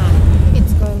Glan.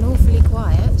 It's grown awfully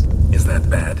quiet. Is that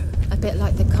bad? A bit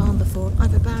like the calm before.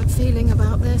 I've a bad feeling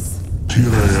about this.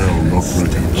 Tyrael of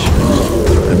British.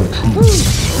 Intrude.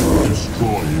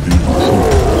 Destroy the intruder.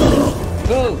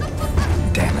 Go!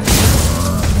 Damn it.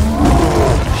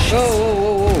 Whoa, whoa,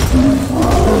 whoa, whoa.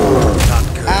 Not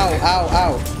good. Ow, ow,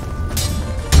 ow.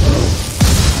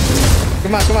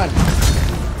 Come on, come on.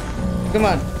 Come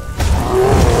on.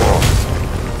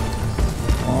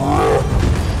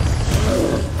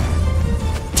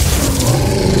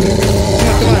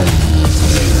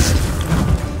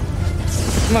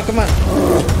 Come on, come on.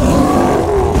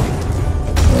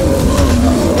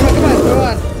 Come on, come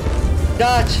on.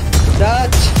 Dodge,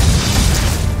 dodge.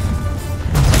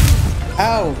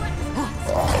 Ow.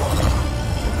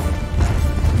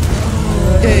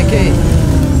 Okay, okay.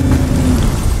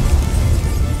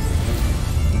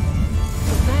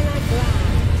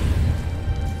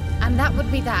 And that would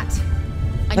be that.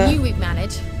 I knew we'd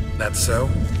manage. That's so?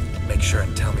 Make sure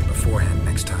and tell me beforehand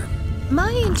next time.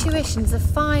 My intuition's a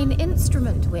fine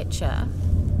instrument, Witcher.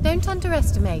 Don't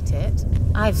underestimate it.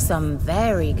 I've some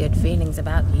very good feelings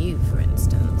about you, for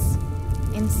instance.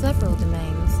 In several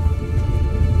domains.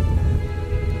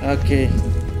 Okay.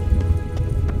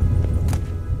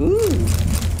 Ooh.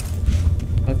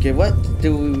 Okay, what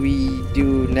do we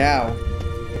do now?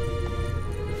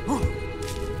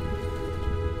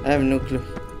 I have no clue.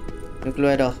 No clue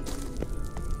at all.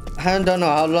 I don't know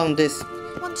how long this...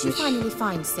 Once you finally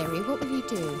find Ciri, what will you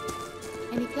do?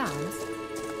 Any plans?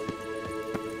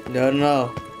 Don't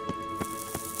know.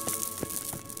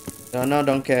 Don't know,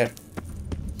 don't care.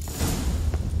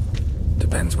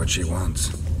 Depends what she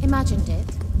wants. Imagined it.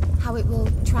 How it will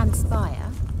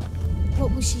transpire.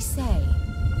 What will she say?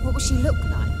 What will she look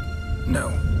like?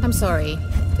 No. I'm sorry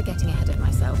for getting ahead of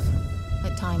myself.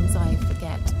 At times I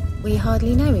forget. We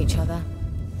hardly know each other.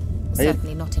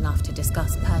 Certainly not enough to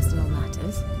discuss personal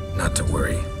matters. Not to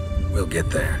worry. We'll get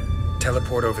there.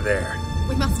 Teleport over there.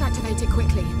 We must activate it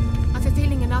quickly. I've a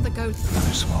feeling another ghost.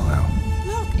 Another swallow.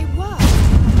 Look, it worked.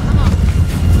 Come on.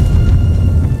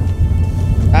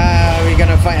 Ah, we're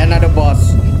gonna fight another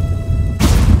boss.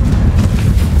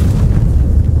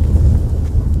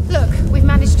 Look, we've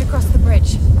managed to cross the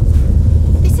bridge.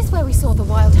 This is where we saw the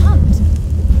wild hunt.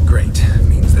 Great.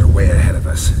 Means they're way ahead of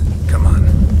us. Come on.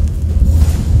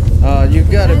 You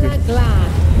gotta be...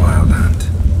 Wild hunt.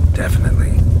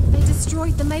 Definitely. They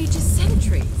destroyed the Mage's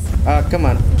sentries. come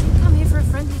on. Did you come here for a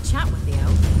friendly chat with the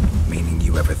elf? Meaning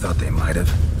you ever thought they might have?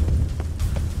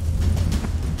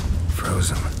 Froze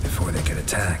them before they could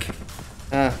attack.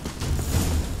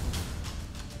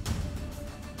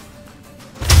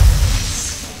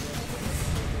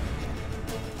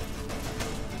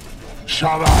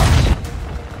 Shut up!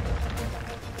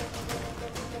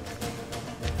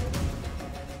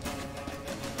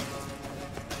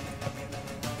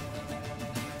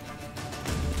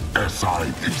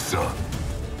 Esai Isa.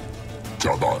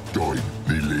 Jada doin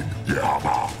nilin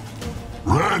yama.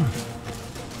 Ren!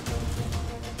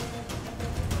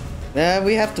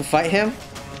 We have to fight him?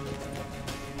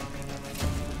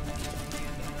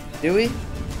 Do we?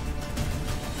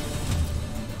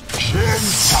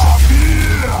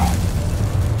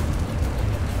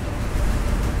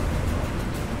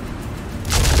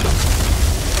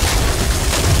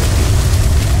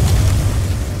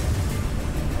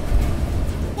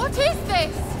 What is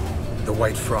this? The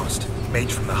White Frost.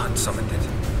 Mage from the hunt summoned it.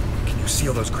 Can you see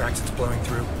all those cracks it's blowing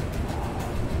through?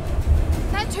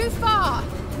 They're too far.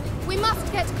 We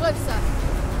must get closer.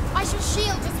 I shall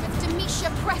shield us with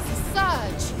Demetia Press's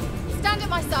surge. Stand at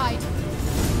my side.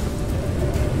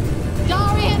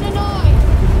 Darian and I.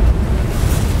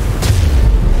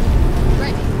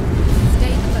 Ready.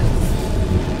 Stay close.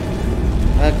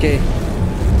 Okay.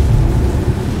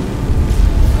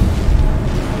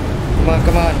 Come on,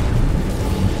 come on.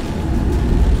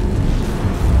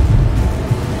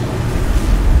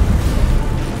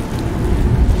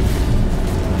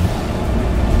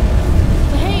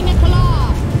 Hey,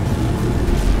 Nicola.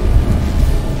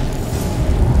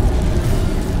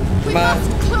 We must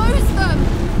close them.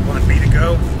 Want me to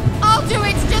go? I'll do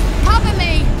it. Just cover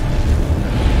me.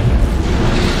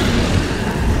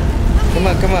 Come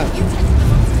on, come on.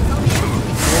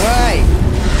 Why?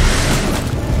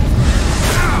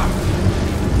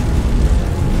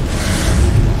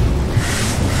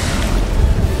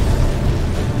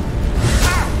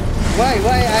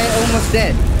 Why? I almost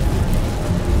dead.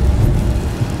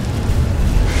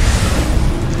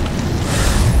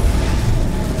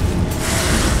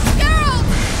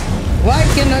 Why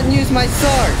cannot use my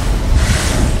sword?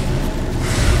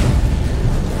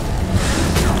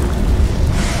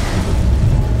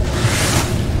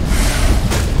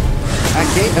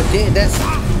 Okay, that's...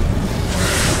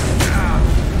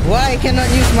 Why I cannot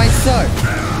use my sword?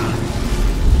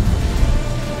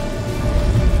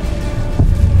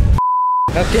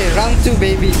 Okay, round 2,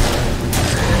 baby.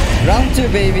 Round 2,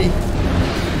 baby.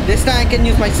 This time I can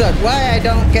use my sword. Why I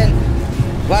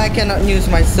cannot use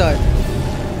my sword?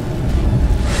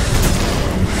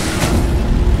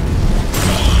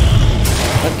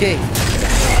 Okay.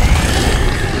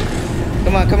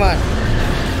 Come on, come on.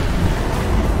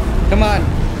 Come on.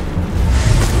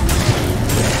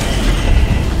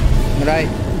 Right.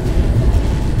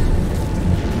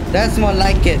 That's more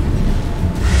like it.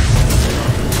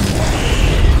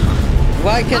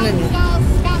 Why can it...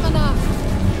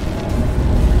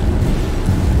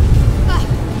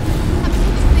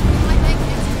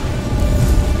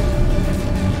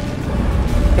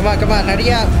 Come on, come on,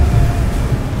 hurry up.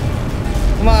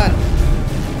 Come on.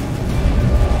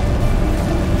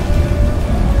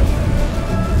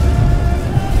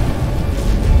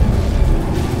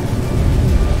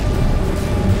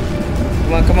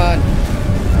 Come on, come on.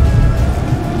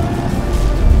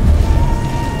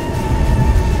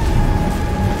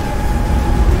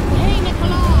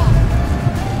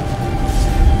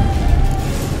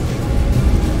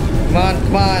 Come on,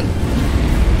 come on.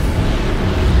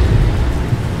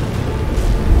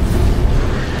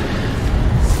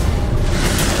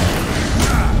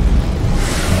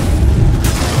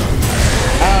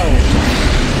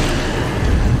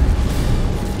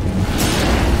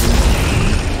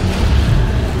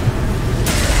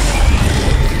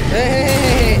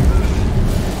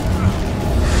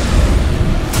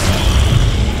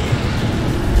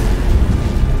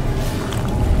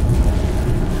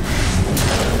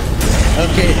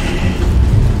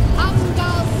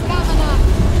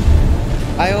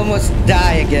 I almost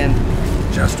die again.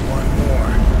 Just one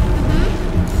more.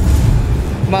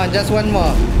 Come on, just one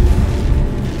more.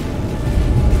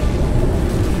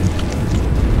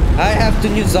 I have to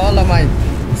use all of my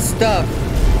stuff.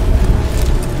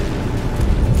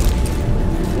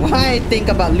 Why think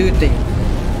about looting?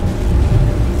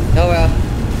 Oh well.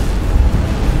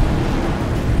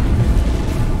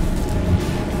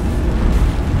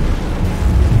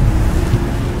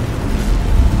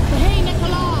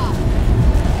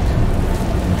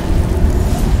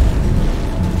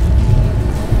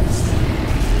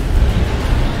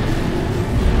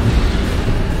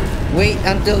 Wait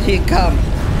until he comes.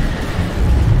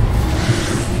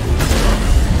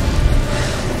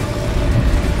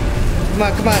 Come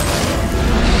on, come on.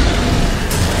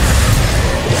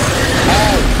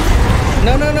 Oh.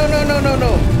 No, no, no, no, no, no,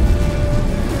 no.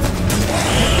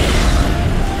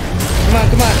 Come on,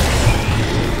 come on.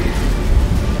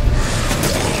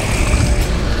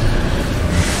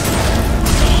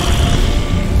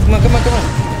 Come on, come on, come on.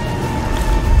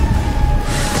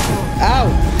 Ow.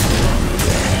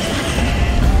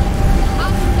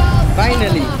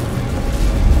 Finally!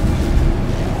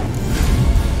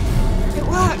 It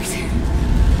worked!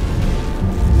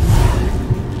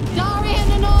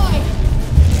 Darian and I!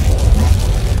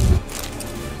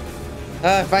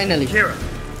 Finally. Ciri!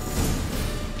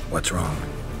 What's wrong?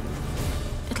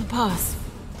 It'll pass.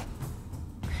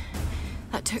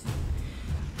 That took a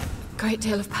great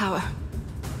deal of power.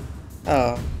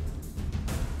 Oh.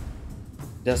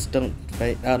 Just don't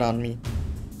faint out on me.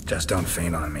 Just don't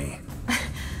faint on me.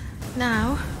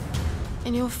 Now,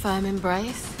 in your firm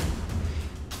embrace,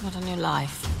 what a new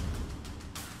life.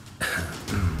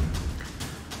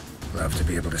 Love to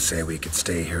be able to say we could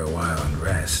stay here a while and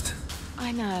rest.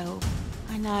 I know,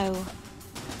 I know.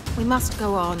 We must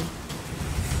go on.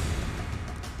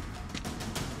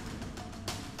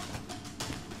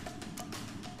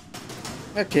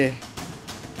 Okay.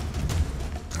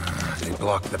 They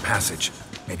blocked the passage.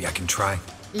 Maybe I can try.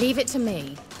 Leave it to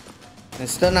me.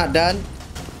 It's still not done.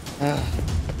 Come,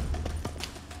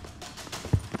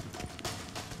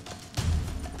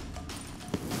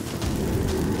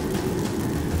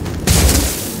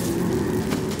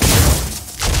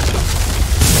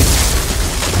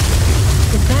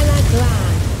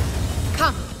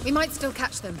 we might still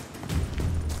catch them.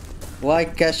 Why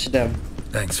catch them?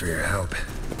 Thanks for your help.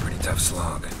 Pretty tough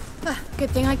slog. Good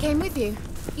thing I came with you.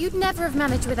 You'd never have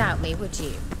managed without me, would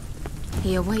you?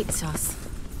 He awaits us.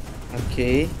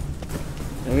 Okay.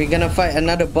 And we're gonna fight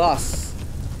another boss,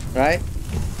 right?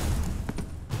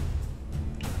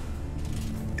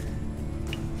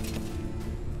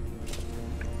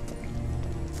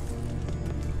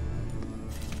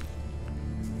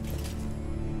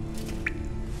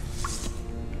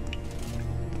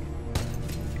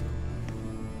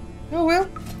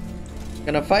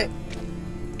 Gonna fight?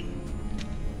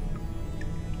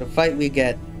 The fight we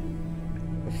get.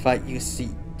 The fight you seek.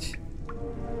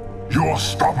 You're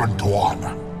stubborn, Tuan.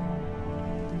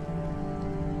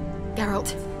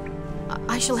 Geralt,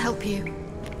 I shall help you.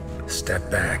 Step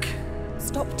back.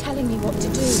 Stop telling me what to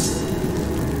do.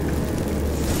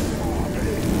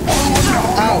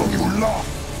 Ow!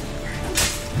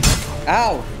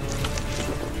 Ow!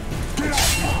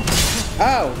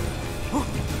 Ow!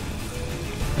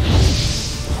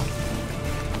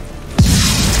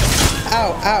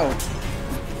 Ow, ow!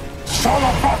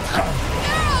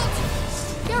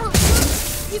 Geralt,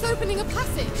 he's opening a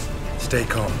passage. Stay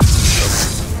calm.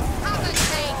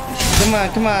 Come on,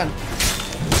 come on.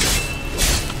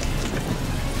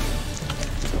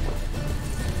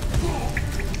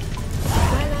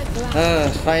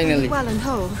 Finally. Well and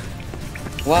whole.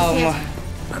 Wow.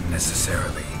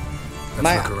 Unnecessarily.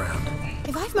 Let's look around.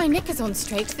 If I've my knickers on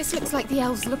straight, this looks like the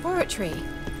elves' laboratory.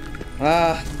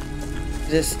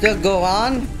 Does it still go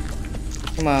on?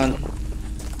 Come on.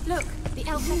 Look, the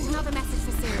elf left another message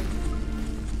for Ciri.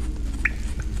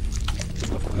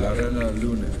 Larena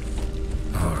Luna.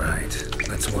 All right,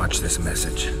 let's watch this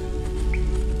message.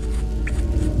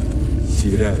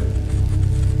 Ciri,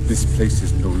 this place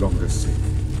is no longer safe.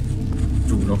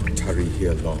 Do not tarry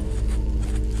here long.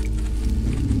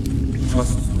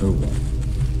 Trust no one.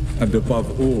 And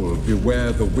above all,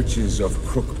 beware the witches of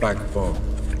Crookback Bog.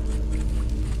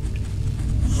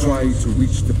 Try to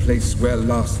reach the place where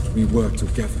last we were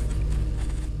together.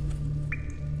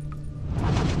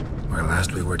 Where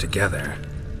last we were together,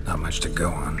 not much to go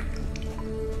on.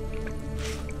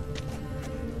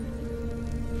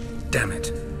 Damn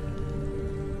it.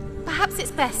 Perhaps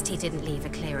it's best he didn't leave a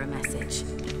clearer message.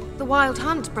 The Wild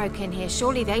Hunt broke in here.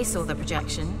 Surely they saw the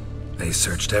projection. They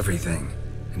searched everything,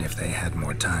 and if they had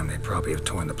more time, they'd probably have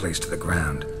torn the place to the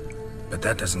ground. But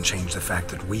that doesn't change the fact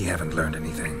that we haven't learned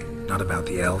anything. Not about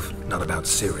the elf, not about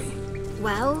Ciri.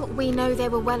 Well, we know they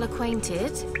were well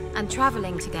acquainted and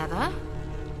traveling together.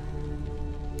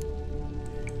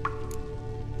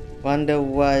 Wonder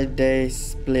why they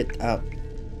split up.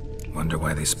 Wonder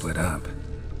why they split up.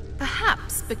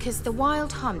 Perhaps because the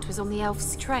Wild Hunt was on the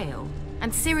elf's trail,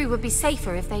 and Ciri would be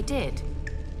safer if they did.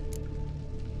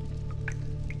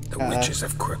 The witches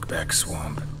of Crookback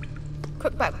Swamp.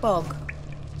 Crookback Bog.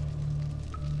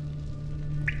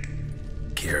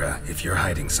 Kira, if you're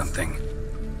hiding something...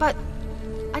 But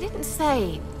I didn't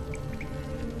say...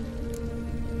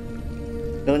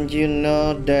 Don't you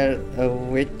know that a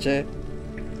witch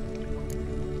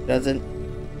doesn't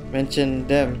mention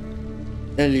them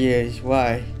earlier?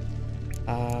 Why?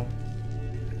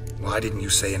 Why didn't you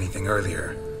say anything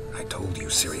earlier? I told you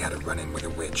Ciri had a run-in with a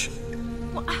witch.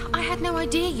 Well, I had no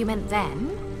idea you meant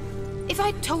then. If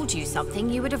I'd told you something,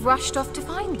 you would have rushed off to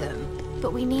find them.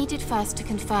 But we needed first to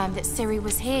confirm that Ciri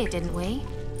was here, didn't we?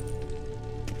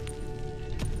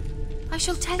 I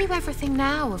shall tell you everything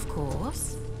now, of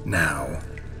course. Now?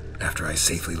 After I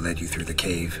safely led you through the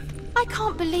cave? I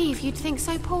can't believe you'd think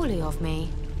so poorly of me.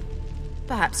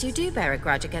 Perhaps you do bear a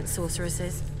grudge against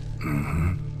sorceresses.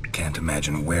 Mm-hmm. Can't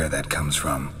imagine where that comes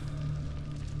from.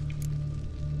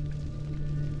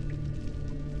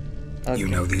 Okay. You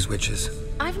know these witches?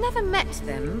 I've never met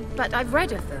them, but I've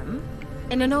read of them.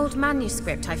 In an old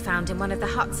manuscript I found in one of the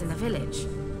huts in the village.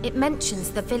 It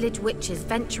mentions the village witches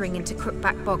venturing into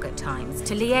Crookback Bog at times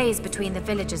to liaise between the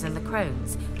villagers and the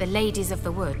crones, the ladies of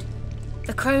the wood.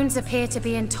 The crones appear to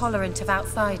be intolerant of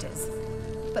outsiders,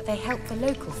 but they help the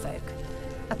local folk.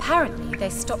 Apparently, they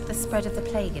stop the spread of the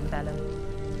plague in Vellum.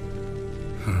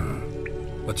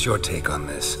 What's your take on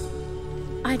this?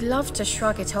 I'd love to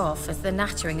shrug it off as the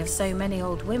nattering of so many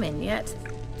old women, yet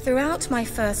throughout my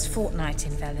first fortnight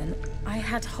in Vellum, I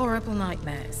had horrible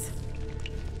nightmares.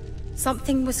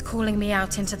 Something was calling me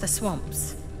out into the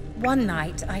swamps. One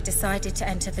night, I decided to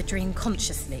enter the dream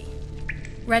consciously,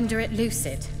 render it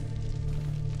lucid.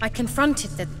 I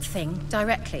confronted the thing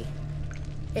directly.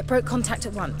 It broke contact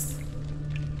at once.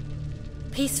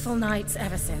 Peaceful nights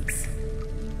ever since.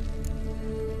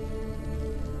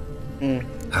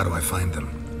 How do I find them?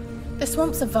 The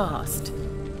swamps are vast,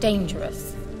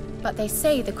 dangerous, but they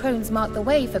say the crones mark the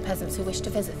way for peasants who wish to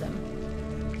visit them.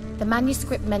 The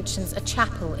manuscript mentions a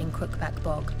chapel in Crookback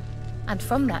Bog, and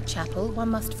from that chapel one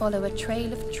must follow a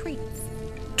trail of treats.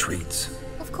 Treats?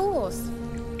 Of course.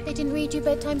 They didn't read you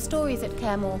bedtime stories at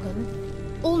Kaer Morhen.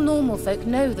 All normal folk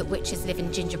know that witches live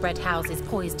in gingerbread houses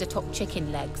poised atop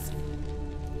chicken legs.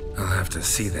 I'll have to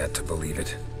see that to believe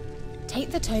it.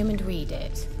 Take the tome and read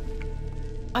it.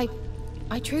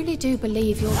 I truly do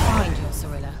believe you'll find your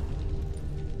Cirilla.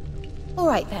 All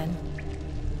right then.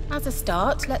 As a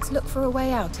start, let's look for a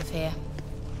way out of here.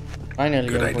 Finally,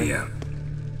 Good idea.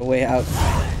 A way out.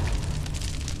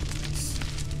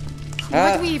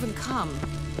 Why do we even come?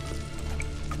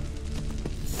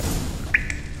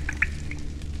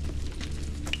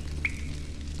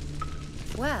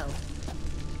 Well.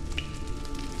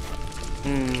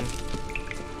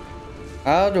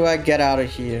 How do I get out of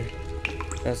here?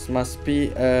 There must be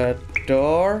a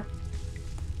door.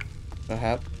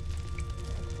 Perhaps.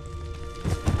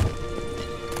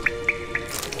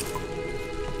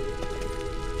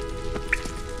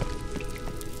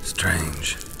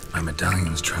 Strange. My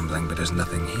medallion's trembling, but there's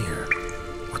nothing here.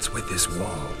 What's with this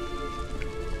wall?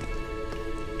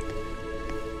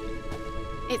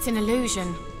 It's an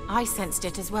illusion. I sensed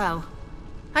it as well.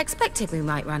 I expected we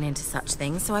might run into such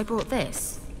things, so I brought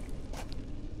this.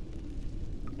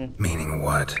 Meaning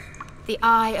what? The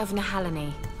Eye of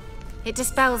Nehaleni. It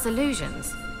dispels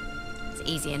illusions. It's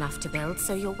easy enough to build,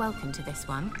 so you're welcome to this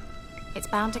one. It's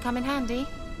bound to come in handy.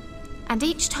 And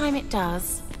each time it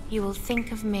does, you will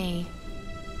think of me.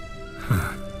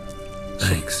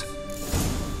 Thanks.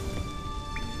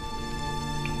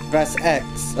 Press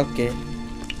X. Okay.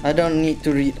 I don't need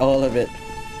to read all of it.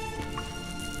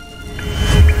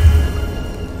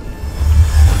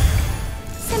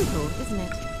 Simple, isn't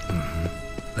it?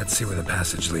 Let's see where the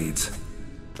passage leads.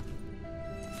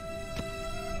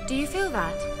 Do you feel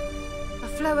that? A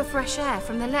flow of fresh air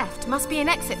from the left. Must be an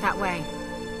exit that way.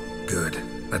 Good.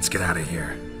 Let's get out of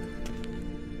here.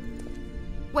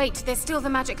 Wait, there's still the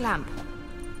magic lamp.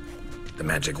 The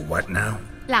magic what now?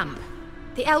 Lamp.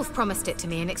 The elf promised it to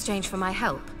me in exchange for my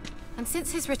help. And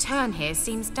since his return here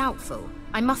seems doubtful,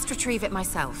 I must retrieve it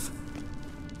myself.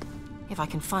 If I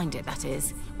can find it, that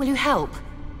is. Will you help?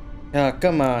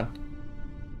 Come on.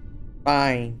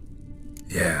 Fine.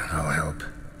 Yeah, I'll help.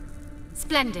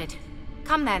 Splendid.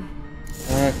 Come then.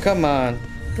 Come on.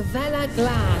 Gavella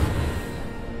Glad.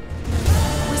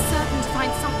 We're certain to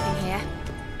find something here.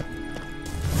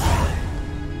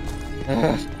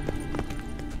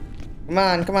 Come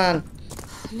on, come on.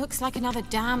 Looks like another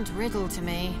damned riddle to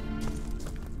me.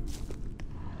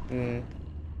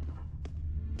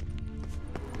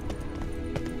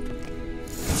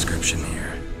 Inscription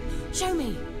here. Show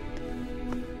me.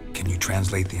 Can you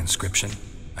translate the inscription?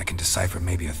 I can decipher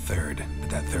maybe a third, but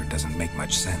that third doesn't make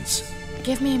much sense.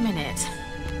 Give me a minute.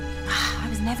 I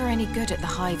was never any good at the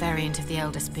high variant of the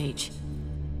Elder Speech.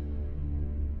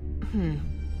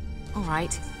 All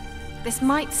right. This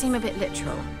might seem a bit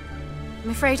literal.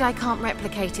 I'm afraid I can't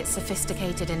replicate its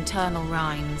sophisticated internal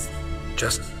rhymes.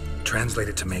 Just translate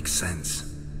it to make sense.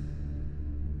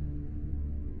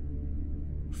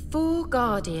 4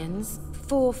 guardians,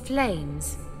 4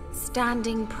 flames,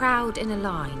 standing proud in a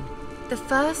line. The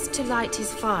first to light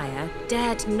his fire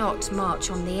dared not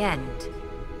march on the end.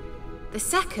 The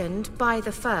second, by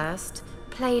the first,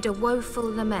 played a woeful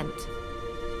lament.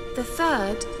 The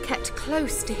third kept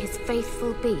close to his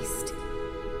faithful beast.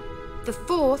 The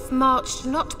fourth marched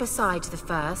not beside the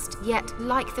first, yet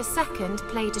like the second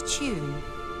played a tune.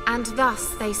 And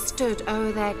thus they stood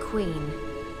o'er their queen,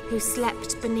 who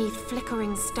slept beneath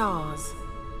flickering stars.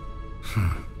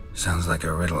 Sounds like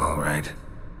a riddle, all right.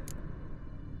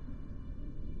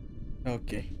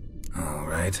 Okay. All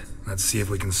right, let's see if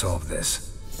we can solve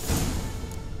this.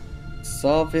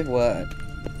 Solve it what?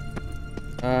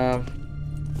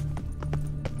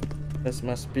 This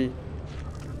must be...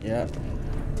 Yeah.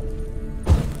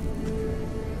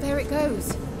 There it goes.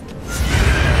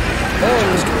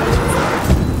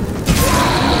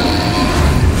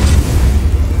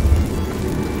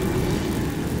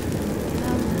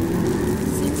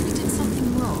 Seems we did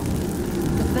something wrong.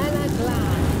 The Bella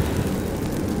Glad.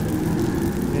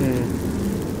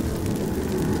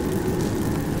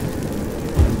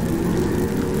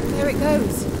 There it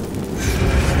goes.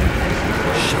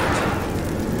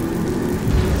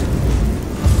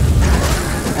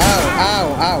 Ow,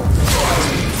 ow.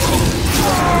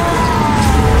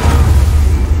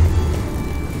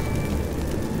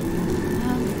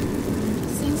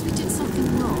 Seems we did something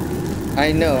wrong.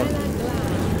 I know.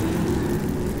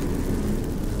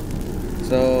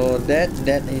 So that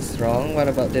is wrong. What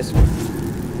about this one?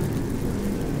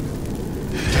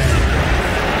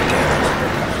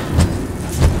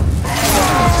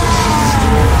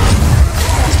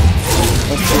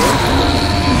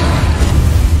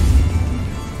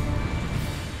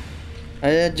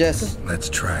 Let's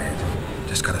try it.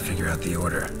 Just gotta figure out the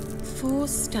order. 4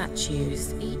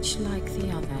 statues, each like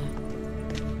the other.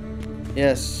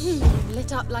 Yes.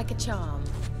 Lit up like a charm.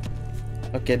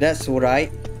 Okay, that's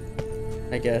right.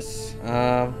 I guess.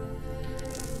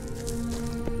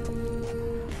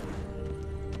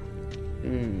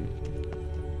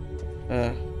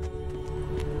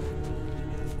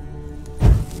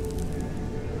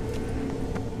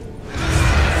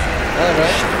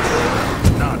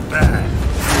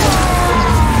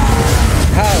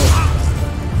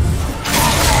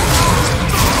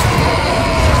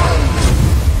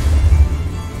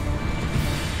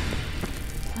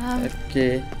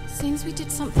 Okay. Seems we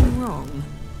did something wrong.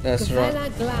 That's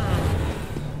right.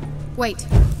 Wait.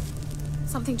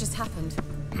 Something just happened.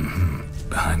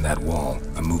 Behind that wall,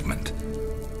 a movement.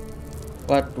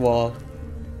 What wall?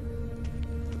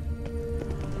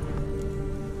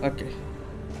 Okay.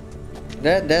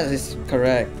 That is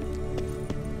correct.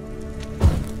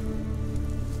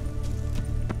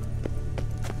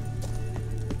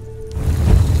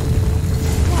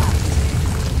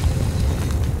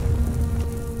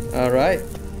 Alright.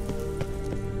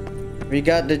 We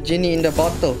got the genie in the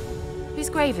bottle. Whose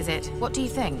grave is it? What do you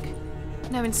think?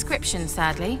 No inscription,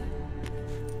 sadly.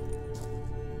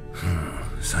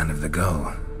 Sign of the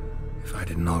gull. If I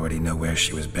didn't already know where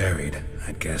she was buried,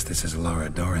 I'd guess this is Laura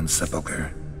Doran's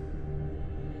sepulchre.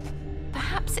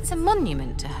 Perhaps it's a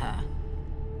monument to her.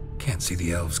 Can't see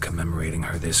the elves commemorating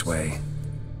her this way.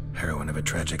 Heroine of a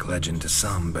tragic legend to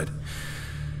some, but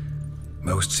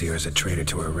most see her as a traitor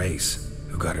to her race,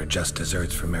 who got her just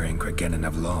deserts for marrying Cregennan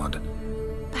of Laud.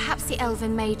 Perhaps the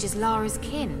elven mage is Lara's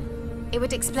kin. It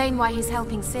would explain why he's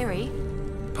helping Ciri.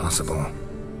 Possible.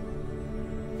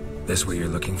 This what you're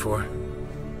looking for?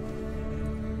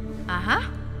 Uh-huh.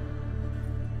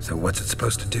 So what's it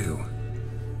supposed to do?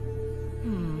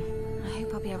 I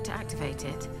hope I'll be able to activate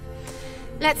it.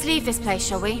 Let's leave this place,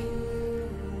 shall we?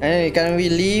 Hey, can we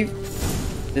leave?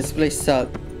 This place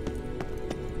sucks.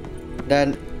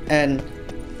 Then and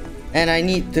I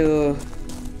need to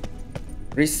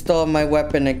restore my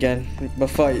weapon again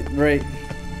before it breaks.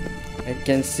 I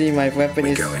can see my weapon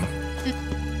is going.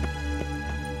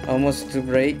 Almost to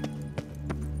break.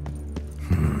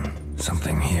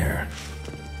 Something here.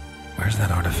 Where's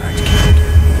that artifact kept?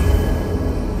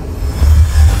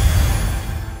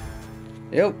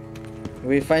 Yep.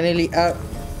 We finally out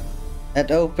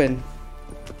at open.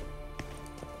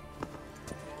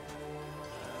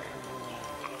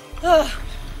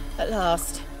 At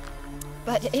last.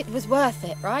 But it was worth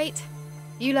it, right?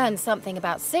 You learned something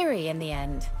about Ciri in the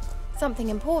end. Something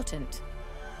important.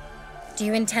 Do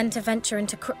you intend to venture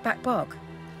into Crookback Bog?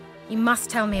 You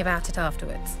must tell me about it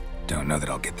afterwards. Don't know that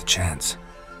I'll get the chance.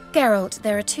 Geralt,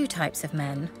 there are two types of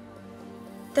men.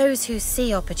 Those who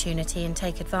see opportunity and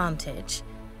take advantage,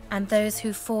 and those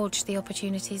who forge the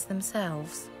opportunities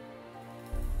themselves.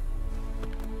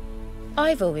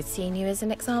 I've always seen you as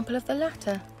an example of the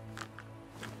latter.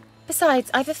 Besides,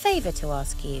 I've a favor to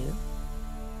ask you.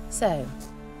 So,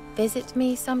 visit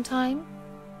me sometime?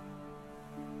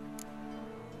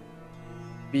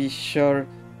 Be sure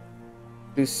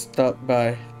to stop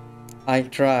by. I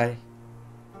try.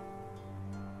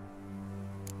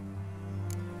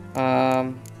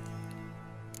 I'm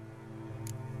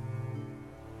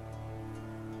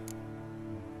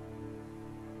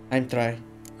try.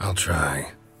 I'll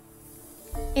try.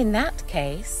 In that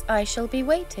case, I shall be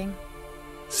waiting.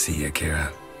 See ya,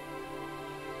 Kira.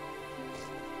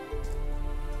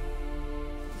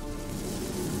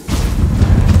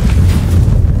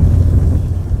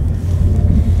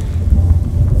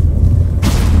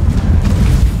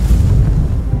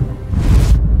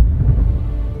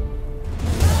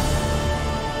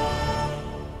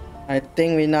 I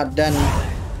think we're not done.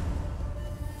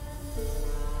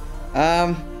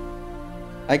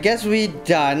 I guess we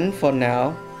done for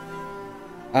now.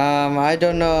 I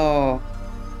don't know.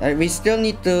 We still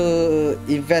need to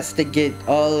investigate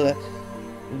all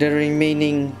the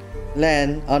remaining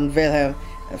land on Valheim,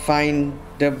 find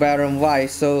the Baron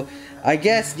Weiss. So I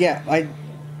guess yeah, I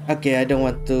don't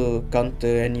want to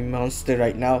counter any monster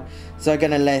right now, so I'm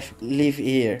gonna leave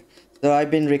here. So I've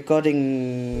been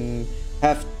recording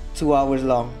half 2 hours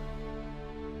long.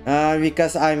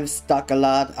 Because I'm stuck a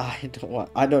lot.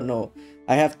 I don't know.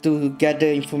 I have to gather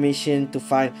information to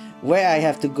find where I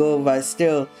have to go, but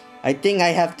still I think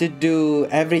I have to do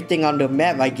everything on the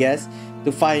map, I guess,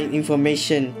 to find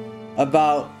information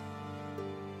about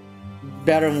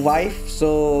Baron Wife.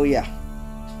 So yeah,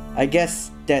 I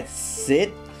guess that's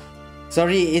it.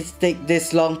 Sorry it's take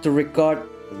this long to record.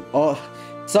 Oh,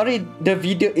 sorry the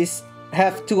video is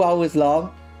half 2 hours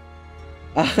long.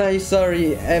 I'm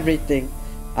sorry everything.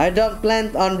 I don't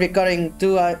plan on recording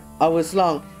 2 hours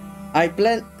long. I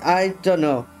don't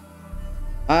know.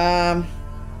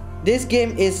 This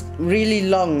game is really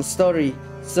long story,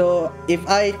 so if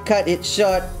I cut it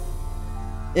short,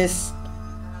 it's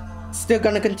still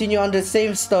gonna continue on the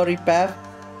same story path,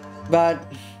 but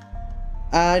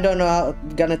I don't know how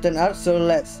it's gonna turn out. So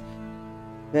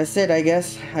that's it, I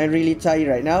guess. I'm really tired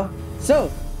right now. So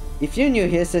if you're new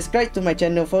here, subscribe to my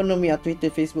channel, follow me on Twitter,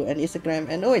 Facebook and Instagram,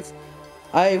 and always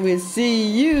I will see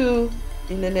you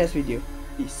in the next video.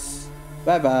 Peace.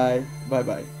 Bye bye. Bye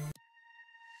bye.